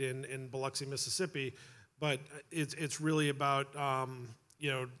might need in Biloxi, Mississippi. But it's really about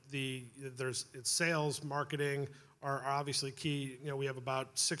it's sales, marketing are obviously key. We have about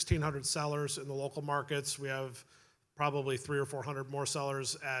 1,600 sellers in the local markets. We have probably 300 or 400 more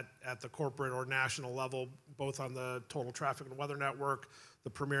sellers at the corporate or national level, both on the Total Traffic and Weather Network, the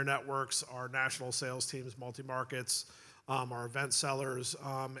Premier Networks, our national sales teams, multi-markets, our event sellers,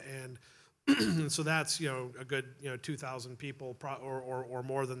 and so that's a good 2,000 people or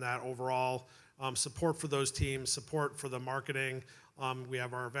more than that overall. Support for those teams, support for the marketing. We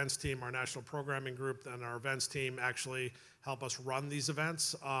have our events team, our national programming group, and our events team actually help us run these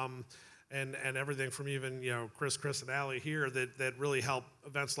events. And everything from even Chris and Allie here that really help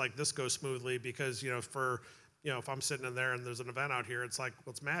events like this go smoothly, because if I'm sitting in there and there's an event out here, it's like,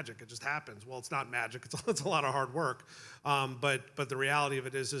 well, it's magic. It just happens. Well, it's not magic. It's a lot of hard work. But the reality of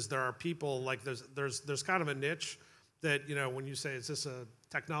it is there are people, like there's kind of a niche that when you say, is this a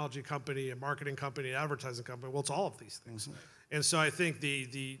technology company, a marketing company, an advertising company? Well, it's all of these things. Mm-hmm. And so I think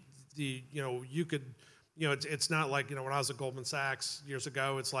you could. It's not like, when I was at Goldman Sachs years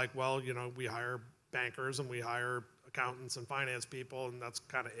ago, it's like, well, we hire bankers and we hire accountants and finance people, and that's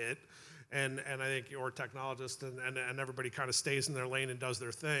kind of it. And I think you're a technologist, and everybody kind of stays in their lane and does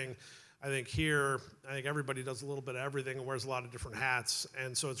their thing. I think here, everybody does a little bit of everything and wears a lot of different hats.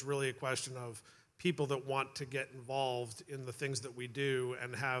 And so it's really a question of people that want to get involved in the things that we do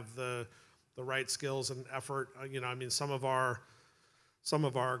and have the right skills and effort. Some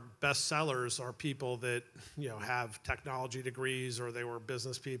of our best sellers are people that have technology degrees, or they were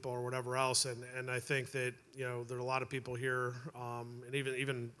business people or whatever else. And I think that there are a lot of people here, and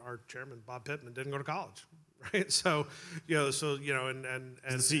even our chairman Bob Pittman didn't go to college, right? So and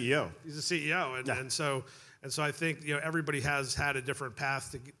he's the CEO. He's the CEO, and so I think everybody has had a different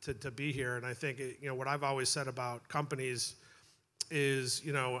path to be here. And I think what I've always said about companies is,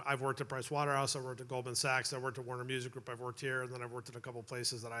 I've worked at Price Waterhouse, I've worked at Goldman Sachs, I've worked at Warner Music Group, I've worked here, and then I've worked at a couple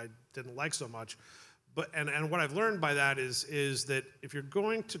places that I didn't like so much. But and what I've learned by that is that if you're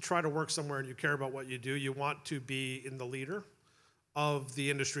going to try to work somewhere and you care about what you do, you want to be in the leader of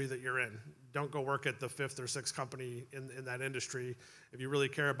the industry that you're in. Don't go work at the fifth or sixth company in that industry. If you really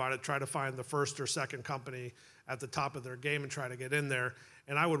care about it, try to find the first or second company at the top of their game and try to get in there.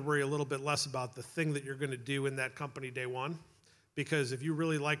 And I would worry a little bit less about the thing that you're going to do in that company day one. Because if you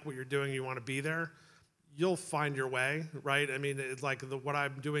really like what you're doing, you want to be there, you'll find your way, right? I mean, it's like what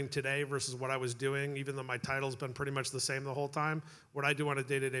I'm doing today versus what I was doing, even though my title's been pretty much the same the whole time, what I do on a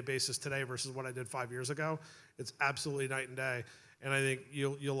day-to-day basis today versus what I did 5 years ago, it's absolutely night and day. And I think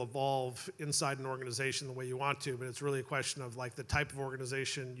you'll evolve inside an organization the way you want to, but it's really a question of like the type of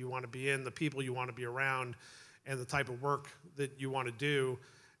organization you want to be in, the people you want to be around, and the type of work that you want to do.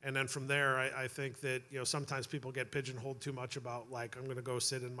 And then from there, I think that sometimes people get pigeonholed too much about like, I'm going to go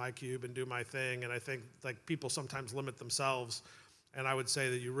sit in my cube and do my thing. And I think like people sometimes limit themselves. And I would say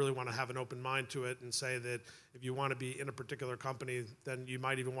that you really want to have an open mind to it and say that if you want to be in a particular company, then you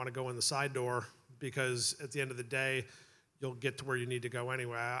might even want to go in the side door, because at the end of the day, you'll get to where you need to go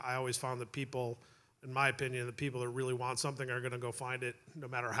anyway. I always found that people, in my opinion, the people that really want something are going to go find it no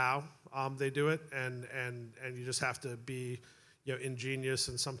matter how they do it. And you just have to be ingenious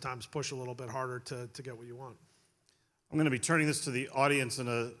and sometimes push a little bit harder to get what you want. I'm going to be turning this to the audience in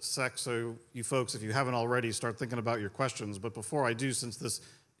a sec, so you folks, if you haven't already, start thinking about your questions. But before I do, since this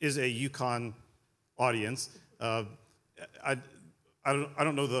is a UConn audience, I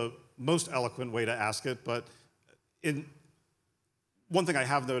don't know the most eloquent way to ask it, but one thing I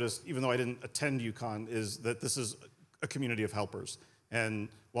have noticed, even though I didn't attend UConn, is that this is a community of helpers. And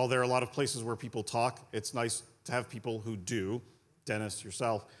while there are a lot of places where people talk, it's nice to have people who do, Dennis,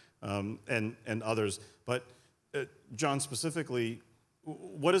 yourself, and others. But John, specifically,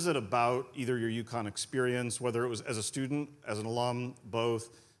 what is it about either your UConn experience, whether it was as a student, as an alum, both,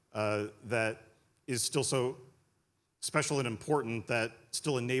 that is still so special and important that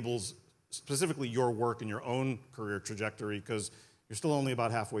still enables specifically your work and your own career trajectory? Because you're still only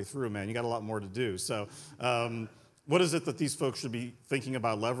about halfway through, man. You got a lot more to do. So what is it that these folks should be thinking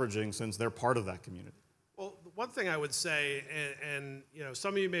about leveraging since they're part of that community? Well, one thing I would say, and you know,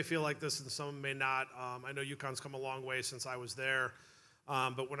 some of you may feel like this and some may not. I know UConn's come a long way since I was there.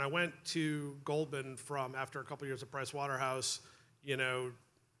 But when I went to Goldman after a couple years at Price Waterhouse, you know,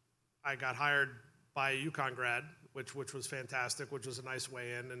 I got hired by a UConn grad, which was fantastic, which was a nice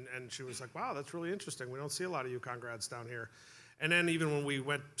way in. And she was like, wow, that's really interesting. We don't see a lot of UConn grads down here. And then even when we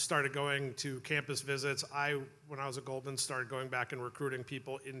started going to campus visits, when I was at Goldman, started going back and recruiting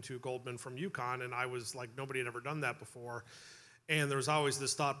people into Goldman from UConn, and I was like, nobody had ever done that before. And there was always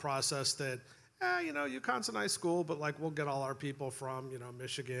this thought process that, you know, UConn's a nice school, but like we'll get all our people from, you know,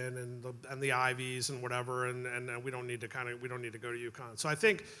 Michigan and the Ivies and whatever, and we don't need to go to UConn. So I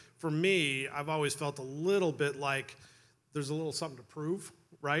think for me, I've always felt a little bit like there's a little something to prove.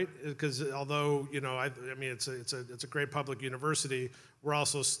 Right? Because although, you know, I mean, it's a great public university, we're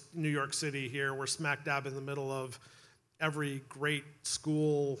also New York City here. We're smack dab in the middle of every great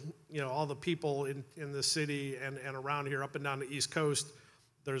school, you know, all the people in the city and around here, up and down the East Coast,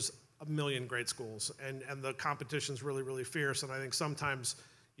 there's a million great schools. And the competition's really, really fierce. And I think sometimes,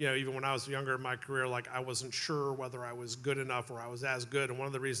 you know, even when I was younger in my career, like I wasn't sure whether I was good enough or I was as good. And one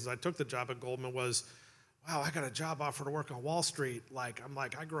of the reasons I took the job at Goldman was, wow, I got a job offer to work on Wall Street. Like, I'm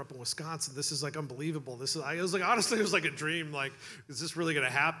like, I grew up in Wisconsin. This is like unbelievable. It was like, honestly, it was like a dream. Like, is this really going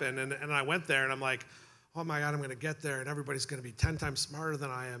to happen? And I went there and I'm like, oh my God, I'm going to get there and everybody's going to be 10 times smarter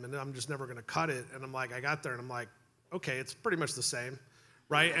than I am. And I'm just never going to cut it. And I'm like, I got there and I'm like, okay, it's pretty much the same.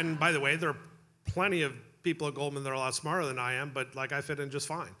 Right. And by the way, there are plenty of people at Goldman that are a lot smarter than I am, but like I fit in just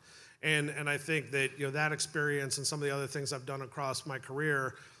fine. And I think that, you know, that experience and some of the other things I've done across my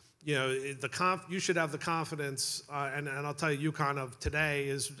career, you know, you should have the confidence, and I'll tell you, UConn of today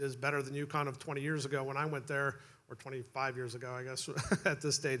is better than UConn of 20 years ago when I went there, or 25 years ago, I guess, at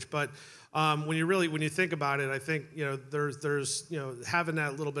this stage. But when you think about it, I think, you know, there's you know, having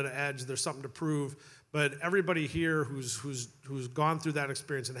that little bit of edge, there's something to prove. But everybody here who's gone through that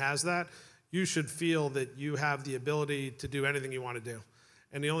experience and has that, you should feel that you have the ability to do anything you want to do.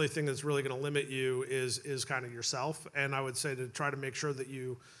 And the only thing that's really going to limit you is kind of yourself. And I would say to try to make sure that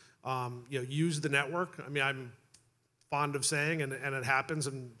you use the network. I mean, I'm fond of saying, and it happens,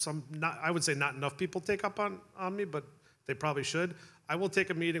 and I would say not enough people take up on me, but they probably should. I will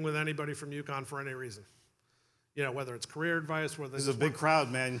take a meeting with anybody from UConn for any reason. You know, whether it's career advice, whether it's... This is a big crowd,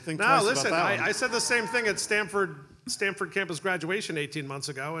 man. Think twice about that one. I said the same thing at Stanford campus graduation 18 months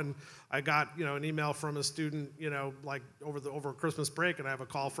ago, and I got, you know, an email from a student, you know, like over Christmas break, and I have a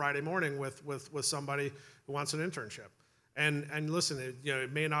call Friday morning with somebody who wants an internship. And listen,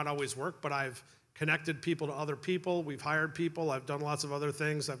 it may not always work, but I've connected people to other people. We've hired people. I've done lots of other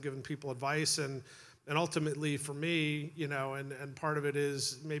things. I've given people advice. And ultimately, for me, you know, and part of it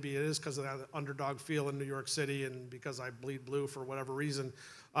is, maybe it is because of that underdog feel in New York City and because I bleed blue for whatever reason.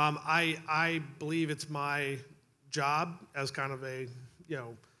 I believe it's my job as kind of a, you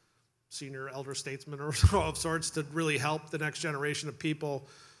know, senior elder statesman or of sorts to really help the next generation of people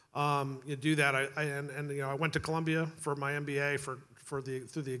you do that. I went to Columbia for my MBA through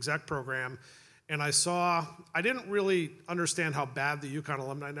the exec program, and I didn't really understand how bad the UConn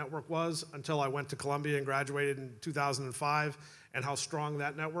Alumni Network was until I went to Columbia and graduated in 2005, and how strong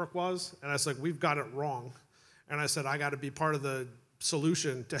that network was. And I was like, we've got it wrong. And I said, I got to be part of the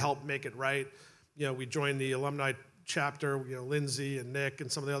solution to help make it right. You know, we joined the alumni chapter, you know, Lindsay and Nick and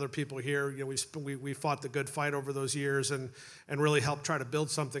some of the other people here, you know, we fought the good fight over those years and really helped try to build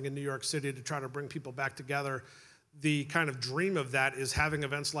something in New York City to try to bring people back together. The kind of dream of that is having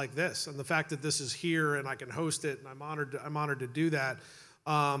events like this, and the fact that this is here and I can host it, and I'm honored to do that,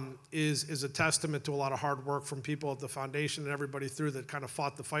 is a testament to a lot of hard work from people at the foundation and everybody through that kind of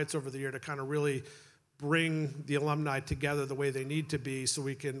fought the fights over the year to kind of really bring the alumni together the way they need to be so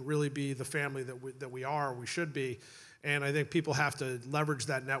we can really be the family that we should be. And I think people have to leverage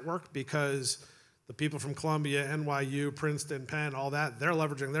that network, because the people from Columbia, NYU, Princeton, Penn, all that, they're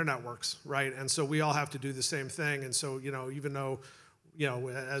leveraging their networks, right? And so we all have to do the same thing. And so, even though,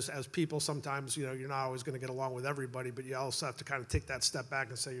 as people, sometimes, you're not always going to get along with everybody, but you also have to kind of take that step back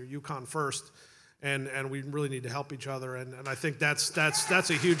and say you're UConn first, and we really need to help each other. And I think that's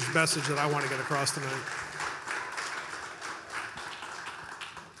a huge message that I want to get across tonight.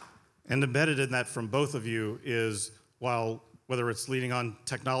 And embedded in that from both of you is, whether it's leading on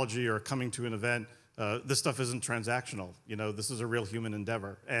technology or coming to an event, this stuff isn't transactional. This is a real human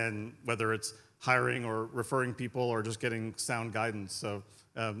endeavor. And whether it's hiring or referring people or just getting sound guidance. So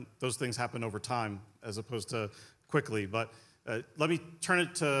those things happen over time as opposed to quickly. But let me turn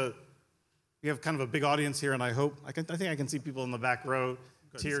it to, we have kind of a big audience here, and I think I can see people in the back row.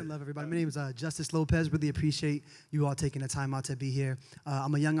 Peace and love, everybody. My name is Justice Lopez. Really appreciate you all taking the time out to be here.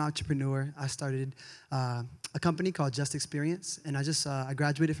 I'm a young entrepreneur. I started a company called Just Experience, and I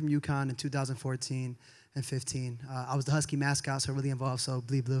graduated from UConn in 2014 and 15. I was the Husky mascot, so really involved, so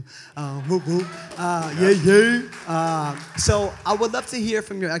bleed blue. Whoop, whoop. So I would love to hear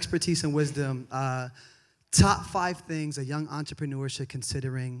from your expertise and wisdom. Top 5 things a young entrepreneur should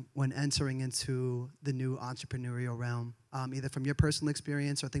considering when entering into the new entrepreneurial realm, either from your personal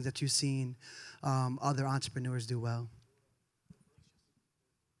experience or things that you've seen other entrepreneurs do well.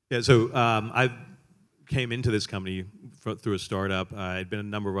 Yeah, so I came into this company through a startup. I'd been in a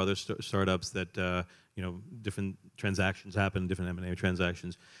number of other startups that, different transactions happen, different M&A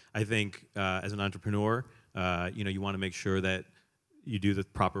transactions. I think as an entrepreneur, you want to make sure that you do the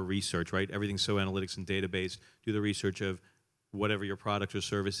proper research, right? Everything's so analytics and database. Do the research of whatever your product or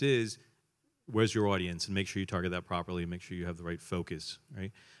service is, where's your audience, and make sure you target that properly, and make sure you have the right focus,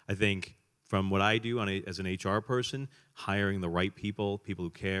 right? I think from what I do as an HR person, hiring the right people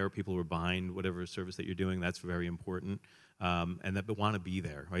who care, people who are behind whatever service that you're doing, that's very important, and that want to be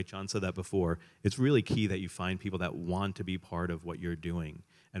there, right? John said that before. It's really key that you find people that want to be part of what you're doing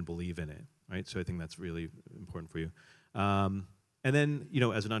and believe in it, right? So I think that's really important for you. And then,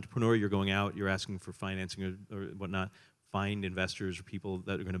 as an entrepreneur, you're going out, you're asking for financing or whatnot. Find investors or people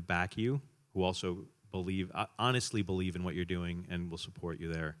that are going to back you, who also honestly believe in what you're doing and will support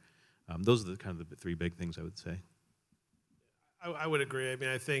you there. Those are the 3 big things I would say. I would agree. I mean,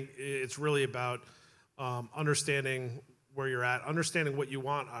 I think it's really about understanding where you're at, understanding what you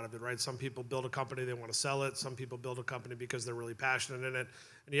want out of it, right? Some people build a company, they want to sell it. Some people build a company because they're really passionate in it.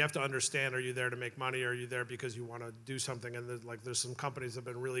 And you have to understand, are you there to make money? Or are you there because you want to do something? And there's some companies that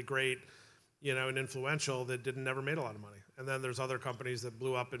have been really great, and influential that never made a lot of money. And then there's other companies that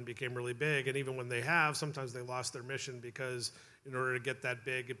blew up and became really big. And even when they have, sometimes they lost their mission because in order to get that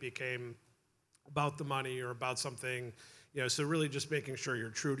big, it became about the money or about something, so really just making sure you're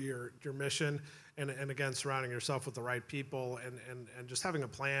true to your mission. And again, surrounding yourself with the right people and just having a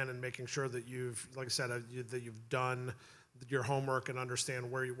plan and making sure that you've, like I said, that you've done your homework and understand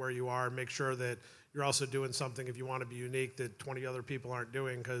where you are. Make sure that you're also doing something, if you want to be unique, that 20 other people aren't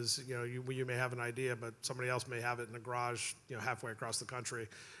doing, because you may have an idea, but somebody else may have it in a garage, halfway across the country.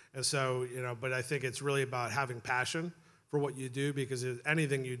 And so, but I think it's really about having passion for what you do, because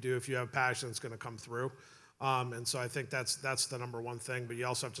anything you do, if you have passion, it's going to come through. And so I think that's the number one thing, but you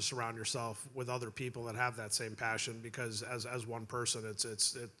also have to surround yourself with other people that have that same passion, because as one person,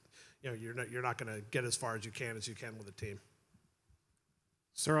 you're not going to get as far as you can with a team.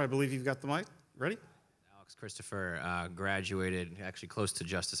 Sir, I believe you've got the mic. Ready? Alex Christopher graduated actually close to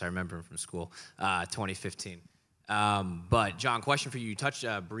Justice. I remember him from school, 2015. But John, question for you. You touched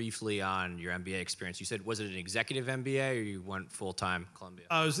briefly on your MBA experience. You said, was it an executive MBA or you went full-time Columbia?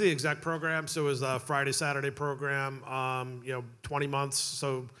 It was the exec program, so it was a Friday, Saturday program, 20 months,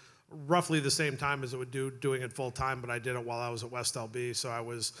 so roughly the same time as it would doing it full-time, but I did it while I was at West LB, so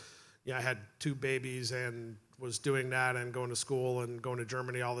I had 2 babies and was doing that and going to school and going to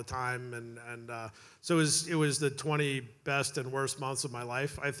Germany all the time, and so it was the 20 best and worst months of my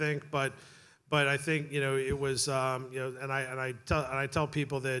life, I think, but I think it was and I tell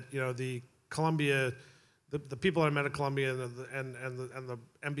people that the Columbia, the people I met at Columbia and the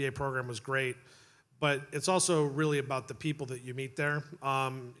MBA program was great, but it's also really about the people that you meet there.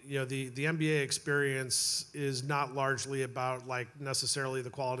 The MBA experience is not largely about necessarily the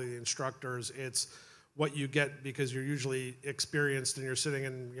quality of the instructors. It's what you get because you're usually experienced and you're sitting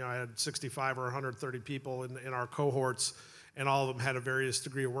in. I had 65 or 130 people in our cohorts, and all of them had a various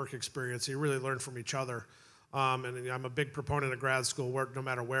degree of work experience. So you really learn from each other. And I'm a big proponent of grad school work, no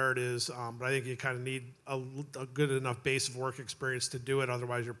matter where it is. But I think you kind of need a good enough base of work experience to do it.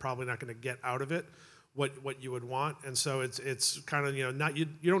 Otherwise, you're probably not going to get out of it what you would want. And so it's kind of not you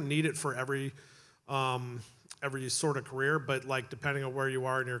don't need it for every every sort of career, but like depending on where you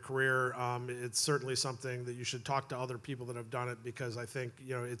are in your career, it's certainly something that you should talk to other people that have done it, because I think,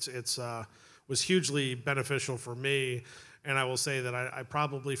 you know, it's was hugely beneficial for me. And I will say that I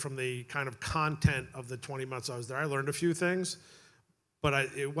probably, from the kind of content of the 20 months I was there, I learned a few things, but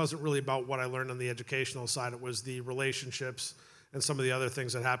it wasn't really about what I learned on the educational side. It was the relationships and some of the other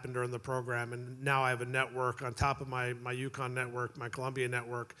things that happened during the program. And now I have a network on top of my UConn network, my Columbia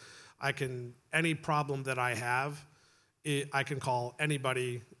network. Any problem that I have, I can call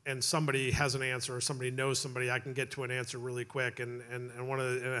anybody, and somebody has an answer, or somebody knows somebody. I can get to an answer really quick, and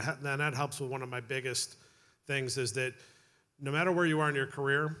that helps with one of my biggest things is that no matter where you are in your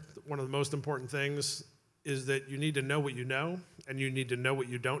career, one of the most important things is that you need to know what you know, and you need to know what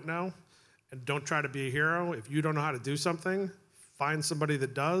you don't know, and don't try to be a hero. If you don't know how to do something, find somebody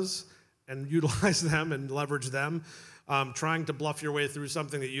that does, and utilize them and leverage them. Trying to bluff your way through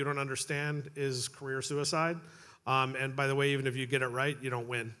something that you don't understand is career suicide. And by the way, even if you get it right, you don't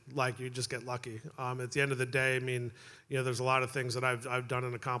win. Like, you just get lucky. At the end of the day, I mean, you know, there's a lot of things that I've done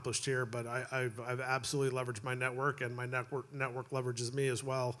and accomplished here, but I've absolutely leveraged my network, and my network leverages me as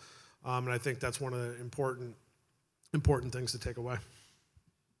well. And I think that's one of the important things to take away.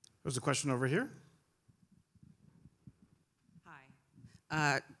 There's a question over here.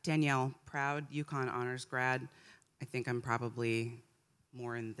 Danielle, proud UConn honors grad. I think I'm probably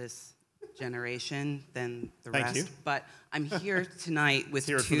more in this generation than the rest. You. But I'm here tonight with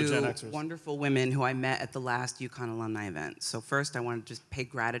two wonderful women who I met at the last UConn alumni event. So first, I want to just pay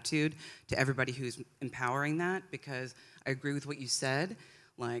gratitude to everybody who's empowering that, because I agree with what you said.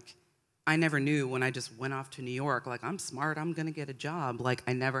 Like, I never knew when I just went off to New York, like, I'm smart, I'm gonna get a job. Like,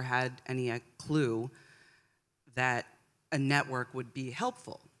 I never had any clue that a network would be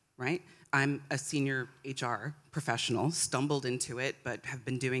helpful, right? I'm a senior HR professional, stumbled into it, but have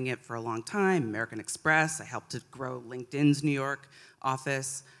been doing it for a long time. American Express, I helped to grow LinkedIn's New York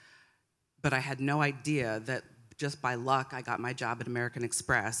office, but I had no idea that just by luck, I got my job at American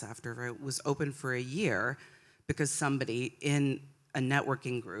Express after it was open for a year, because somebody in a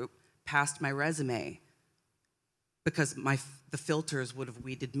networking group passed my resume, because the filters would have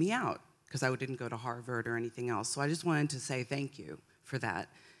weeded me out, because I didn't go to Harvard or anything else. So I just wanted to say thank you for that.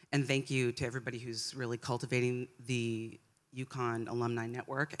 And thank you to everybody who's really cultivating the UConn Alumni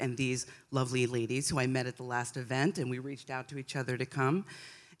Network, and these lovely ladies who I met at the last event, and we reached out to each other to come.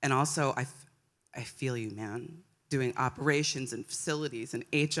 And also, I feel you, man, doing operations and facilities and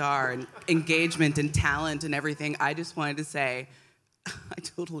HR and engagement and talent and everything. I just wanted to say, I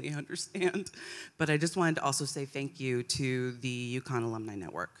totally understand. But I just wanted to also say thank you to the UConn Alumni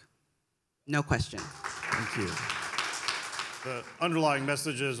Network. No question. Thank you. The underlying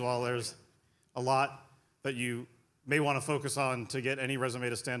message is, while there's a lot that you may want to focus on to get any resume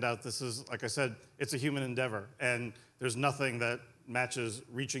to stand out, this is, like I said, it's a human endeavor. And there's nothing that matches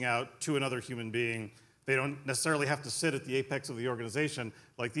reaching out to another human being. They don't necessarily have to sit at the apex of the organization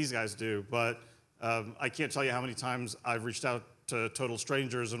like these guys do, but I can't tell you how many times I've reached out to total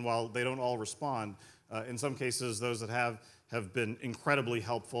strangers, and while they don't all respond, in some cases, those that have been incredibly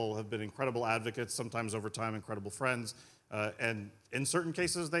helpful, have been incredible advocates, sometimes over time, incredible friends. And in certain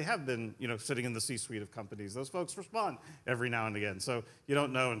cases, they have been, you know, sitting in the C-suite of companies. Those folks respond every now and again. So you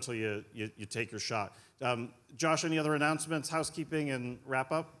don't know until you take your shot. Josh, any other announcements, housekeeping, and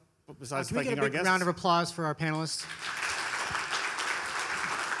wrap up besides thanking our guests? Can we get a big round of applause for our panelists?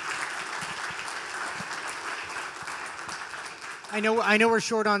 I know we're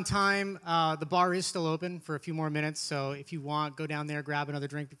short on time. The bar is still open for a few more minutes, so if you want, go down there, grab another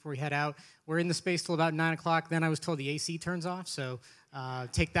drink before we head out. We're in the space till about 9 o'clock. Then I was told the AC turns off, so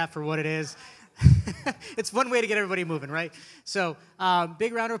take that for what it is. It's one way to get everybody moving, right? So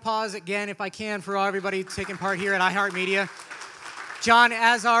big round of applause again, if I can, for everybody taking part here at iHeartMedia. John,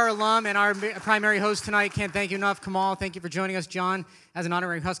 as our alum and our primary host tonight, can't thank you enough. Kamal, thank you for joining us. John, as an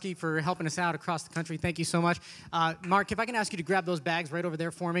honorary Husky, for helping us out across the country. Thank you so much. Mark, if I can ask you to grab those bags right over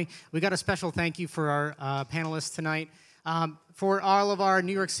there for me. We got a special thank you for our panelists tonight. For all of our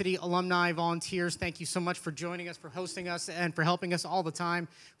New York City alumni volunteers, thank you so much for joining us, for hosting us, and for helping us all the time.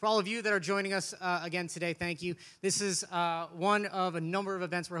 For all of you that are joining us again today, thank you. This is one of a number of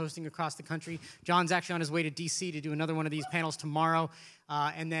events we're hosting across the country. John's actually on his way to D.C. to do another one of these panels tomorrow.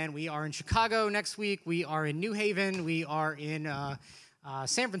 And then we are in Chicago next week. We are in New Haven. We are in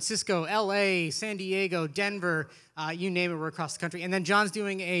San Francisco, L.A., San Diego, Denver, you name it, we're across the country. And then John's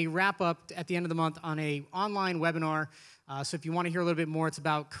doing a wrap-up at the end of the month on an online webinar. So if you want to hear a little bit more, it's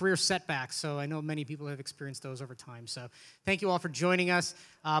about career setbacks. So I know many people have experienced those over time. So thank you all for joining us.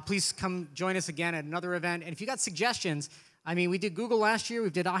 Please come join us again at another event. And if you got suggestions, I mean, we did Google last year. We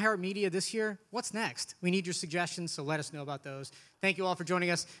did iHeartMedia this year. What's next? We need your suggestions, so let us know about those. Thank you all for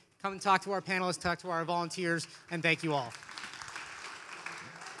joining us. Come and talk to our panelists, talk to our volunteers, and thank you all.